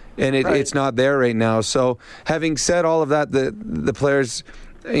physical. And it's not there right now. So having said all of that, the players,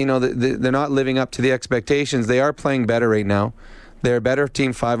 they're not living up to the expectations. They are playing better right now. They're a better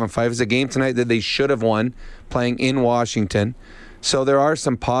team 5-on-5. It's a game tonight that they should have won, playing in Washington. So there are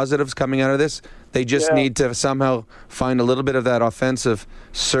some positives coming out of this. They just need to somehow find a little bit of that offensive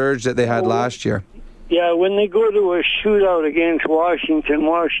surge that they had last year. Yeah, when they go to a shootout against Washington,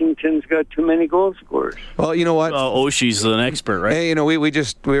 Washington's got too many goal scorers. Well, you know what? Oshie's an expert, right? Hey, we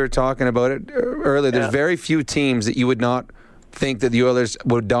were talking about it earlier. There's very few teams that you would not think that the Oilers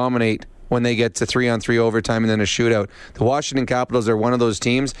would dominate when they get to 3-on-3 overtime and then a shootout. The Washington Capitals are one of those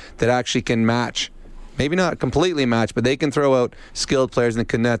teams that actually can match. Maybe not completely match, but they can throw out skilled players in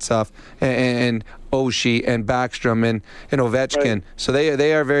Kuznetsov and Oshie and Backstrom and Ovechkin. Right. So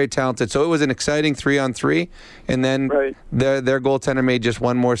they are very talented. So it was an exciting 3-on-3, and then their goaltender made just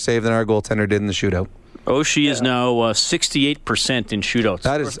one more save than our goaltender did in the shootout. Oshie is now 68% in shootouts.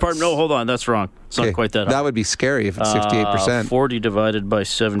 That is, no, hold on, that's wrong. It's not quite that high. That would be scary if it's 68%. 40 divided by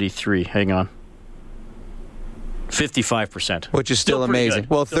 73. Hang on. 55%. Which is still amazing.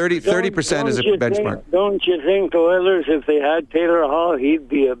 Well, 30% is a benchmark. Don't you think the Oilers, if they had Taylor Hall, he'd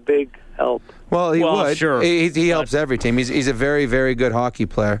be a big help? Well, he would. Sure. He helps every team. He's a very, very good hockey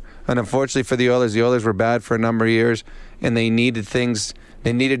player. And unfortunately for the Oilers were bad for a number of years, and they needed things.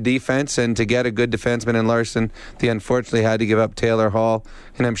 They needed defense, and to get a good defenseman in Larson, they unfortunately had to give up Taylor Hall.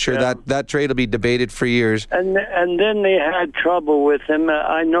 And I'm sure that trade will be debated for years. And then they had trouble with him.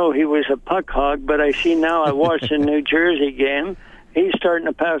 I know he was a puck hog, but I see now, I watched the New Jersey game, he's starting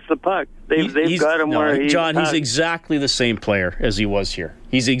to pass the puck. They've got him where he's... John, he's exactly the same player as he was here.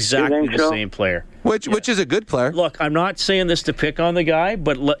 He's exactly the same player. Which is a good player. Look, I'm not saying this to pick on the guy,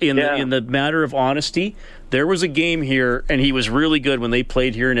 but in the matter of honesty, there was a game here, and he was really good when they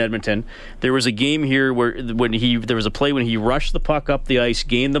played here in Edmonton. There was a game here there was a play when he rushed the puck up the ice,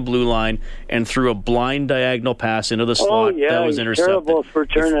 gained the blue line, and threw a blind diagonal pass into the slot that was intercepted. Terrible for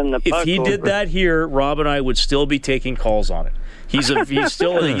turning the puck If he did that here, Rob and I would still be taking calls on it. He's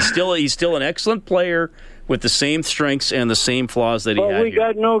still an excellent player with the same strengths and the same flaws that he had. But we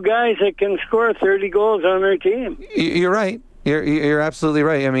got no guys that can score 30 goals on their team. You're right. You're absolutely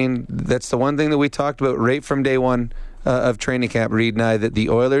right. I mean, that's the one thing that we talked about right from day one of training camp, Reed and I, that the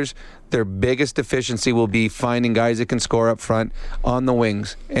Oilers, their biggest deficiency will be finding guys that can score up front on the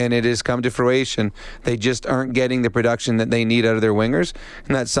wings. And it has come to fruition. They just aren't getting the production that they need out of their wingers.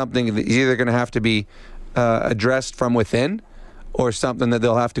 And that's something that's either going to have to be addressed from within, or something that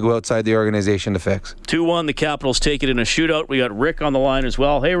they'll have to go outside the organization to fix. 2-1, the Capitals take it in a shootout. We got Rick on the line as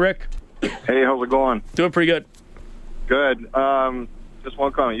well. Hey, Rick. Hey, how's it going? Doing pretty good. Good. Just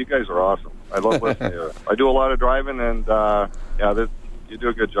one comment. You guys are awesome. I love listening to you. I do a lot of driving, and you do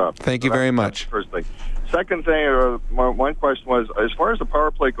a good job. Thank you very much. First thing. Second thing, one question was, as far as the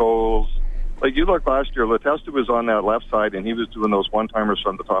power play goes, like you look last year, Letestu was on that left side, and he was doing those one-timers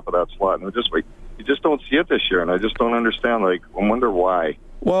from the top of that slot. And you just don't see it this year, and I just don't understand. I wonder why.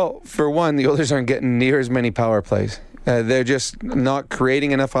 Well, for one, the Oilers aren't getting near as many power plays. They're just not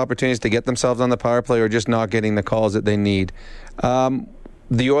creating enough opportunities to get themselves on the power play, or just not getting the calls that they need.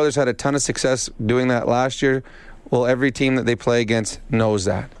 The Oilers had a ton of success doing that last year. Well, every team that they play against knows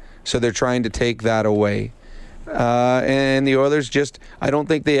that. So they're trying to take that away. And the Oilers I don't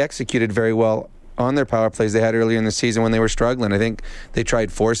think they executed very well on their power plays they had earlier in the season when they were struggling. I think they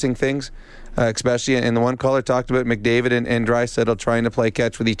tried forcing things, especially, and the one caller talked about McDavid and Draisaitl trying to play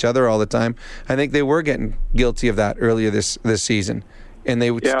catch with each other all the time. I think they were getting guilty of that earlier this season. And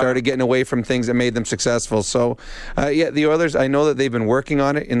they started getting away from things that made them successful. So, the Oilers, I know that they've been working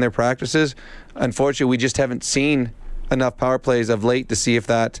on it in their practices. Unfortunately, we just haven't seen enough power plays of late to see if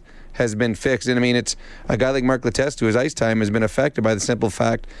that has been fixed. And I mean, it's a guy like Mark Letestu, his ice time has been affected by the simple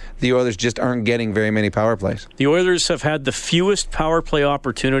fact the Oilers just aren't getting very many power plays. The Oilers have had the fewest power play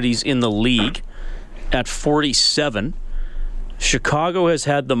opportunities in the league at 47. Chicago has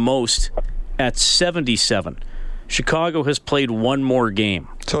had the most at 77. Chicago has played one more game.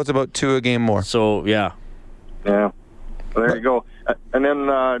 So it's about 2 a game more. So, yeah. Yeah. Well, there you go. And then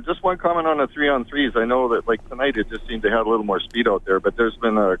just one comment on the 3-on-3s. I know that, like, tonight it just seemed to have a little more speed out there, but there's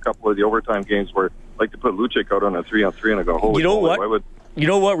been a couple of the overtime games where, like, to put Lucic out on a 3-on-3, and I go, holy moly, You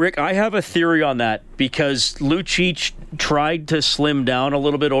know what, Rick? I have a theory on that, because Lucic tried to slim down a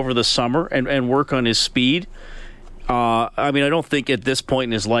little bit over the summer and work on his speed. I mean, I don't think at this point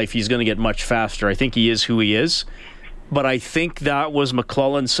in his life he's going to get much faster. I think he is who he is. But I think that was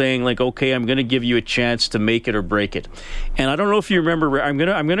McClellan saying, like, okay, I'm going to give you a chance to make it or break it. And I don't know if you remember, I'm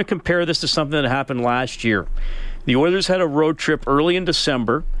going to compare this to something that happened last year. The Oilers had a road trip early in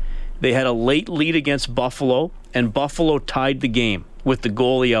December. They had a late lead against Buffalo, and Buffalo tied the game with the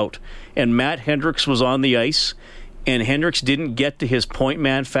goalie out. And Matt Hendricks was on the ice, and Hendricks didn't get to his point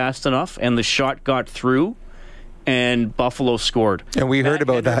man fast enough, and the shot got through, and Buffalo scored. And we heard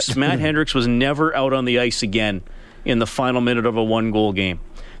about that. Matt Hendricks was never out on the ice again in the final minute of a one-goal game.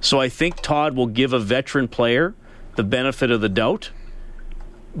 So I think Todd will give a veteran player the benefit of the doubt,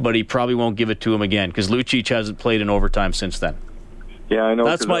 but he probably won't give it to him again, because Lucic hasn't played in overtime since then. Yeah, I know.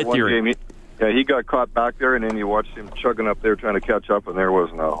 That's my theory. Yeah, he got caught back there, and then you watched him chugging up there trying to catch up, and there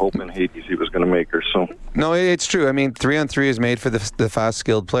wasn't a hope in Hades he was going to make her. So no, it's true. I mean, 3-on-3 is made for the fast,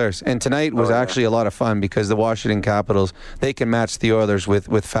 skilled players. And tonight was actually a lot of fun because the Washington Capitals, they can match the Oilers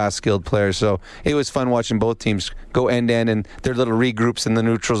with fast, skilled players. So it was fun watching both teams go end-to-end and their little regroups in the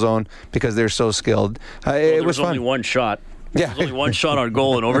neutral zone because they're so skilled. It was fun. Only one shot. Yeah. There's only one shot on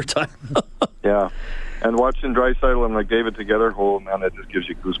goal in overtime. Yeah. And watching Draisaitl and McDavid together, oh man, that just gives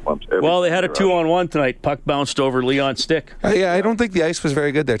you goosebumps. Well, they had a 2-on-1 tonight. Puck bounced over Leon's stick. Yeah, I don't think the ice was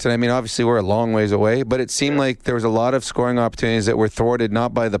very good there tonight. I mean, obviously we're a long ways away, but it seemed like there was a lot of scoring opportunities that were thwarted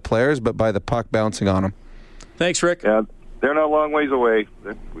not by the players, but by the puck bouncing on them. Thanks, Rick. Yeah, they're not long ways away.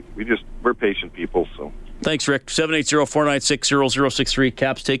 We're patient people, so. Thanks, Rick. 780-496-0063.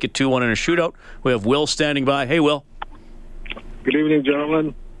 Caps take it 2-1 in a shootout. We have Will standing by. Hey, Will. Good evening,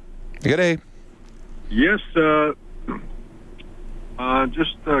 gentlemen. Good day. Yes,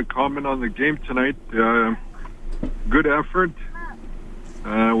 just a comment on the game tonight. Good effort.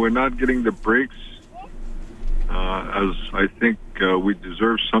 We're not getting the breaks as I think we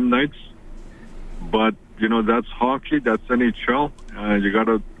deserve some nights. But, that's hockey. That's NHL. You got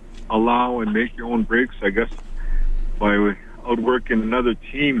to allow and make your own breaks, I guess, by outworking another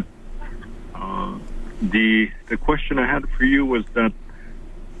team. The question I had for you was that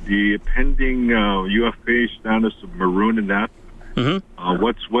the pending UFA status of Maroon and that. Mm-hmm.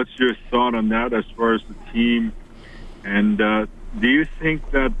 What's your thought on that as far as the team? And do you think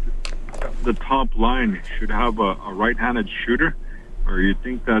that the top line should have a right-handed shooter, or you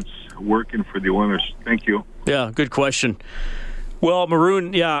think that's working for the Oilers? Thank you. Yeah, good question. Well,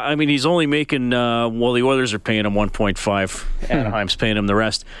 Maroon, yeah, I mean, he's only making, the Oilers are paying him 1.5. Anaheim's paying him the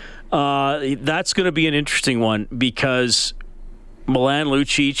rest. That's going to be an interesting one because Milan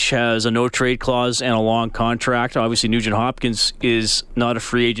Lucic has a no-trade clause and a long contract. Obviously, Nugent Hopkins is not a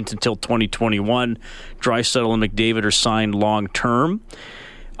free agent until 2021. Draisaitl and McDavid are signed long-term.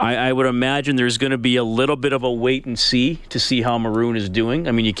 I would imagine there's going to be a little bit of a wait and see to see how Maroon is doing.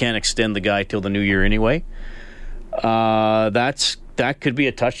 I mean, you can't extend the guy till the new year anyway. That could be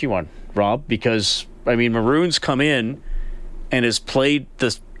a touchy one, Rob, because, I mean, Maroon's come in and has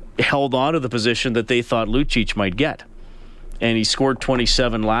held on to the position that they thought Lucic might get. And he scored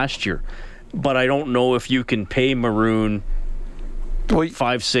 27 last year. But I don't know if you can pay Maroon $5, $6,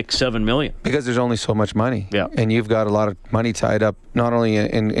 $7 million. Because there's only so much money. Yeah. And you've got a lot of money tied up, not only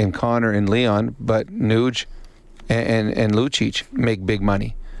in Connor and Leon, but Nuge and Lucic make big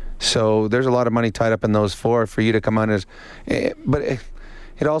money. So there's a lot of money tied up in those four for you to come on as... But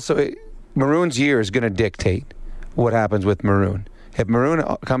Maroon's year is going to dictate what happens with Maroon. If Maroon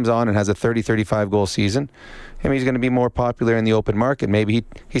comes on and has a 30, 35-goal season, I mean, he's going to be more popular in the open market. Maybe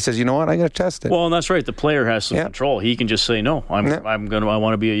he says, you know what, I'm going to test it. Well, and that's right. The player has some control. He can just say, no, I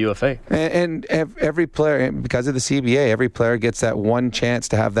want to be a UFA. And every player, because of the CBA, every player gets that one chance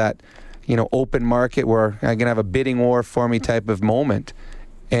to have that, open market where I can have a bidding war for me type of moment.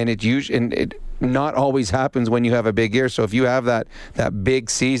 And it not always happens when you have a big year. So if you have that big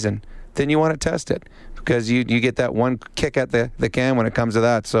season, then you want to test it. Because you get that one kick at the can when it comes to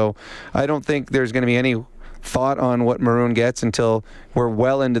that. So I don't think there's going to be any thought on what Maroon gets until we're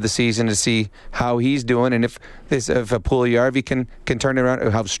well into the season to see how he's doing, and if a Puljujarvi can turn it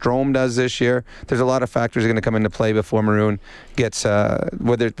around, how Strome does this year. There's a lot of factors going to come into play before Maroon gets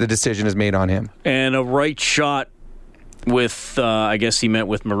whether the decision is made on him. And a right shot with I guess he meant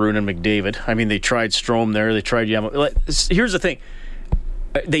with Maroon and McDavid. I mean, they tried Strome there. They tried Yamo. Here's the thing.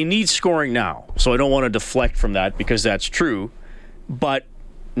 They need scoring now, so I don't want to deflect from that because that's true. But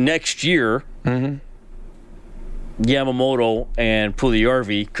next year, Yamamoto and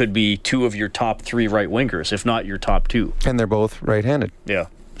Puljujarvi could be two of your top three right wingers, if not your top two. And they're both right-handed. Yeah.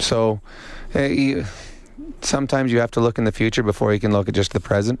 So sometimes you have to look in the future before you can look at just the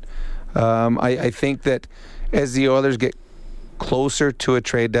present. I think that as the Oilers get closer to a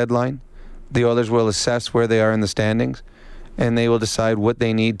trade deadline, the Oilers will assess where they are in the standings, and they will decide what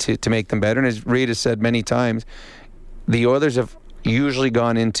they need to make them better. And as Reed has said many times, the Oilers have usually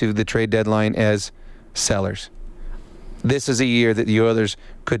gone into the trade deadline as sellers. This is a year that the Oilers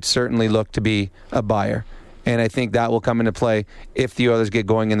could certainly look to be a buyer. And I think that will come into play if the Oilers get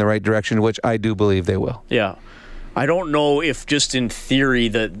going in the right direction, which I do believe they will. Yeah. I don't know if just in theory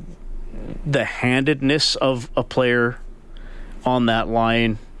the handedness of a player on that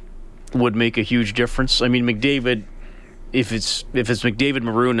line would make a huge difference. I mean, McDavid, if it's McDavid,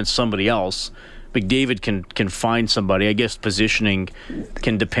 Maroon, and somebody else, McDavid can find somebody. I guess positioning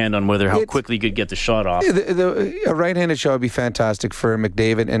can depend on how quickly you could get the shot off. A right-handed shot would be fantastic for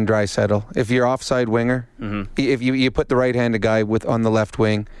McDavid and Draisaitl. If you're offside winger, if you put the right-handed guy on the left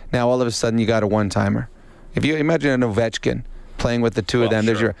wing, now all of a sudden you got a one-timer. If you imagine an Ovechkin playing with the two of them,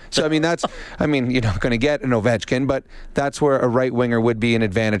 sure. you're not going to get an Ovechkin, but that's where a right winger would be an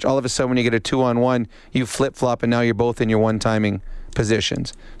advantage. All of a sudden, when you get a 2-on-1, you flip-flop, and now you're both in your one-timing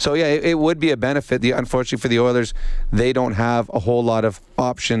positions. So yeah, it would be a benefit. Unfortunately for the Oilers, they don't have a whole lot of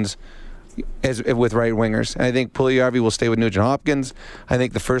options with right wingers. And I think Puljujarvi will stay with Nugent Hopkins. I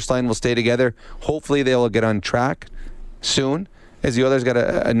think the first line will stay together. Hopefully they will get on track soon, as the Oilers got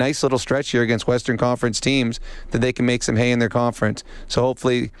a nice little stretch here against Western Conference teams that they can make some hay in their conference. So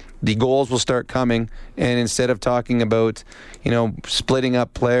hopefully the goals will start coming, and instead of talking about, splitting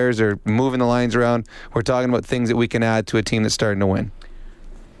up players or moving the lines around, we're talking about things that we can add to a team that's starting to win.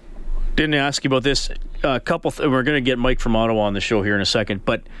 Didn't ask you about this. We're going to get Mike from Ottawa on the show here in a second,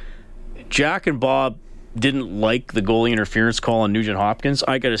 but Jack and Bob didn't like the goalie interference call on Nugent Hopkins.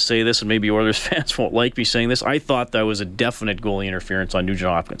 I got to say this, and maybe Oilers fans won't like me saying this. I thought that was a definite goalie interference on Nugent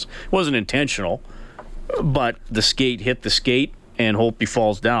Hopkins. It wasn't intentional, but the skate hit the skate, and Holtby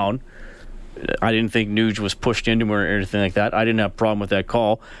falls down. I didn't think Nuge was pushed into him or anything like that. I didn't have a problem with that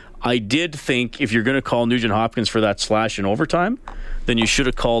call. I did think if you're going to call Nugent Hopkins for that slash in overtime, then you should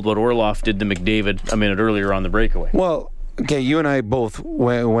have called what Orlov did to McDavid a minute earlier on the breakaway. Well, okay, you and I both,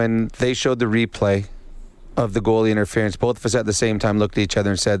 when they showed the replay of the goalie interference, both of us at the same time looked at each other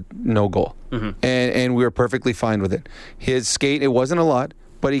and said no goal. And we were perfectly fine with it. His skate, it wasn't a lot,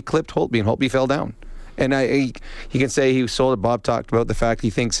 but he clipped Holtby, and Holtby fell down. And you can say he sold it. Bob talked about the fact he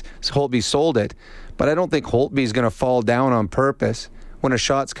thinks Holtby sold it, but I don't think Holtby's going to fall down on purpose when a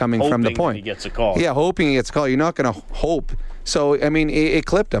shot's coming from the point. Hoping he gets a call. Yeah, hoping he gets a call. You're not going to hope. So, it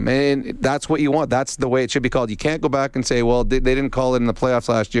clipped him, and that's what you want. That's the way it should be called. You can't go back and say, well, they didn't call it in the playoffs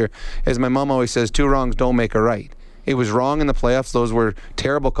last year. As my mom always says, 2 wrongs don't make a right. It was wrong in the playoffs. Those were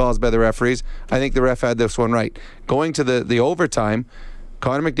terrible calls by the referees. I think the ref had this one right. Going to the overtime,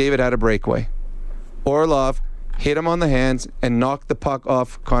 Connor McDavid had a breakaway. Orlov hit him on the hands and knocked the puck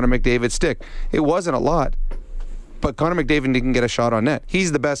off Connor McDavid's stick. It wasn't a lot, but Connor McDavid didn't get a shot on net.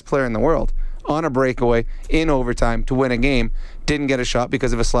 He's the best player in the world. On a breakaway in overtime to win a game, didn't get a shot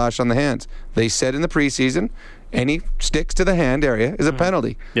because of a slash on the hands. They said in the preseason, any sticks to the hand area is a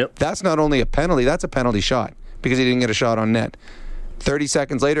penalty. Yep. That's not only a penalty, that's a penalty shot because he didn't get a shot on net. 30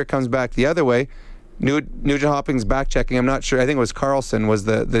 seconds later, it comes back the other way. Nugent Hopkins back checking. I'm not sure. I think it was Carlson was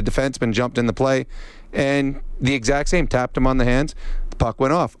the defenseman, jumped in the play, and the exact same, tapped him on the hands. The puck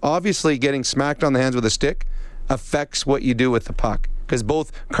went off. Obviously, getting smacked on the hands with a stick affects what you do with the puck, because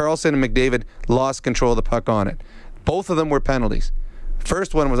both Carlson and McDavid lost control of the puck on it. Both of them were penalties.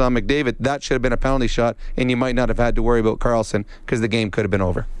 First one was on McDavid. That should have been a penalty shot, and you might not have had to worry about Carlson because the game could have been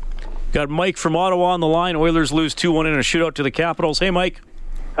over. Got Mike from Ottawa on the line. Oilers lose 2-1 in a shootout to the Capitals. Hey, Mike.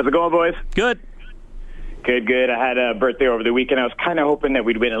 How's it going, boys? Good. Good. I had a birthday over the weekend. I was kind of hoping that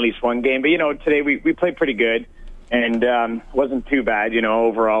we'd win at least one game. But, today we played pretty good, and wasn't too bad.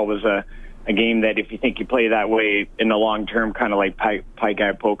 Overall it was a game that if you think you play that way in the long term, kind of like pie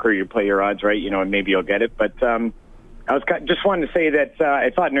guy poker, you play your odds right, and maybe you'll get it. But I was just wanted to say that I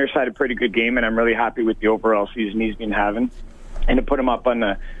thought Nurse had a pretty good game, and I'm really happy with the overall season he's been having. And to put him up on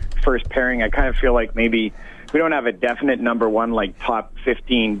the first pairing, I kind of feel like maybe we don't have a definite number one, like top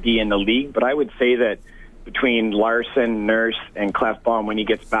 15 D in the league, but I would say that between Larson, Nurse, and Klefbom, when he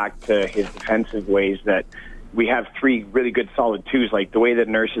gets back to his defensive ways, that we have 3 really good solid twos. Like the way that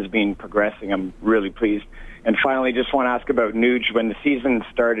Nurse has been progressing, I'm really pleased. And finally, just want to ask about Nuge. When the season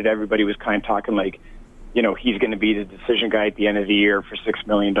started, everybody was kind of talking like, he's going to be the decision guy at the end of the year for $6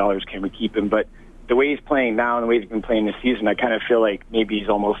 million. Can we keep him? But the way he's playing now and the way he's been playing this season, I kind of feel like maybe he's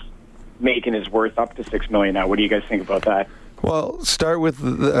almost making his worth up to $6 million now. What do you guys think about that? Well, start with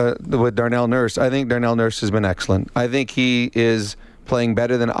Darnell Nurse. I think Darnell Nurse has been excellent. I think he is playing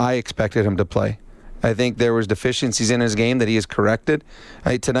better than I expected him to play. I think there was deficiencies in his game that he has corrected.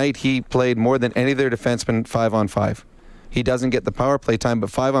 Tonight he played more than any of their defensemen 5-on-5. He doesn't get the power play time, but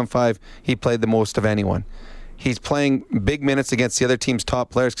 5-on-5 he played the most of anyone. He's playing big minutes against the other team's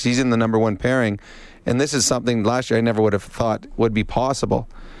top players because he's in the number one pairing. And this is something last year I never would have thought would be possible.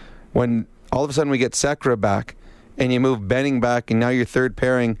 When all of a sudden we get Sekera back and you move Benning back, and now your third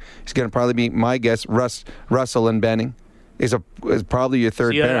pairing is going to probably be, my guess, Russell and Benning is probably your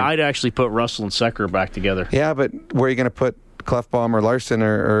third pairing. I'd actually put Russell and Sekera back together. Yeah, but where are you going to put Klefbom or Larson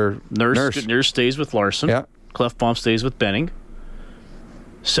or Nurse? Nurse stays with Larson. Yeah. Klefbom stays with Benning.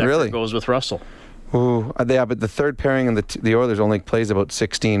 Sekera goes with Russell. Ooh, yeah, but the third pairing in the Oilers only plays about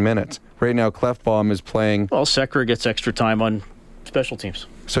 16 minutes. right now Clefbaum is playing. Well, Sekera gets extra time on special teams.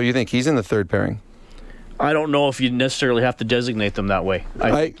 So you think he's in the third pairing? I don't know if you necessarily have to designate them that way.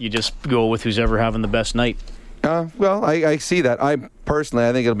 I think you just go with who's ever having the best night. Well, I see that. I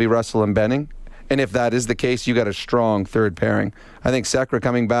think it'll be Russell and Benning. And if that is the case, you got a strong third pairing. I think Sekera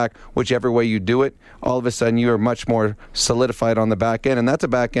coming back, whichever way you do it, all of a sudden you are much more solidified on the back end. And that's a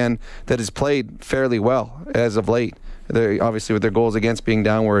back end that has played fairly well as of late. Obviously with their goals against being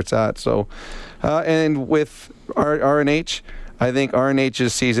down where it's at. So, and with RNH, I think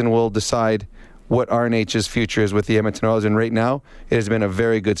RNH's season will decide what RNH's future is with the Edmonton Oilers. And right now, it has been a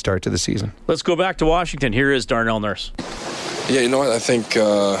very good start to the season. Let's go back to Washington. Here is Darnell Nurse. Yeah, you know what? I think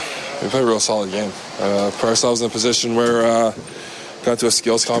we played a real solid game. Put ourselves in a position where got to a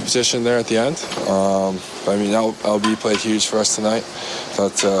skills competition there at the end. I mean, LB played huge for us tonight.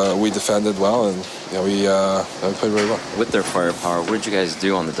 But we defended well, and we played really well. With their firepower, what did you guys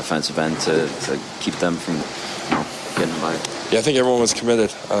do on the defensive end to keep them from getting by? Yeah, I think everyone was committed.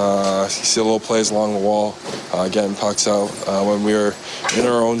 You see the little plays along the wall, getting pucks out. When we were in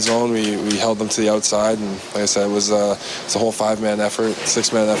our own zone, we held them to the outside, and like I said, it's a whole 5-man effort,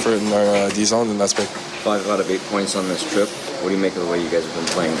 6-man effort in our D zone, and that's big. 5 out of 8 points on this trip. What do you make of the way you guys have been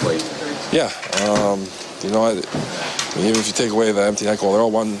playing of late? Yeah, you know what? I mean, even if you take away the empty net goal, they're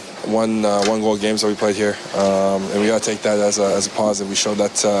all one goal games that we played here, and we got to take that as a positive. We showed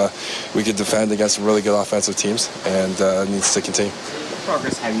that we could defend against some really good offensive teams, and it needs to continue. What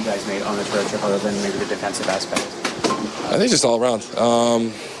progress have you guys made on this road trip other than maybe the defensive aspect? I think just all around.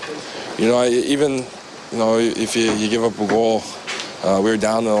 If you give up a goal, we were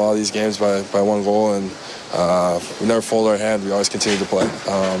down in a lot of these games by 1 goal, and we never fold our hand. We always continue to play.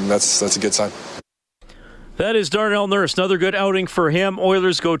 That's a good sign. That is Darnell Nurse. Another good outing for him.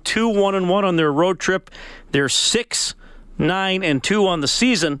 Oilers go 2-1-1 on their road trip. They're 6-9-2 on the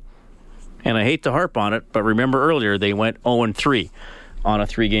season. And I hate to harp on it, but remember earlier they went 0-3 on a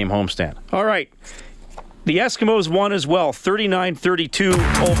 3-game homestand. All right. The Eskimos won as well,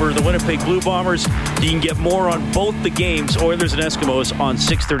 39-32 over the Winnipeg Blue Bombers. You can get more on both the games, Oilers and Eskimos, on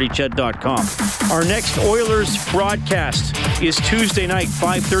 630ched.com. Our next Oilers broadcast is Tuesday night,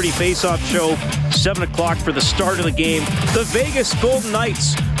 5:30 face-off show, 7 o'clock for the start of the game. The Vegas Golden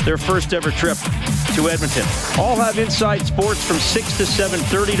Knights, their first ever trip to Edmonton. All have Inside Sports from 6 to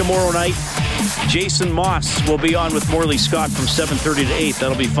 7:30 tomorrow night. Jason Moss will be on with Morley Scott from 7:30 to 8.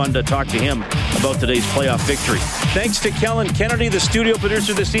 That'll be fun to talk to him about today's playoff victory. Thanks to Kellen Kennedy, the studio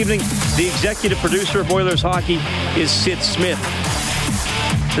producer this evening. The executive producer of Oilers Hockey is Sid Smith.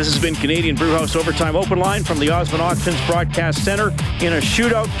 This has been Canadian Brewhouse Overtime Open Line from the Osmond Auctions Broadcast Center in a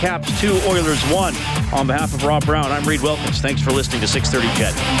shootout. Caps 2, Oilers 1. On behalf of Rob Brown, I'm Reed Wilkins. Thanks for listening to 630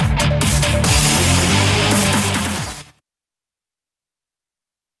 CHED.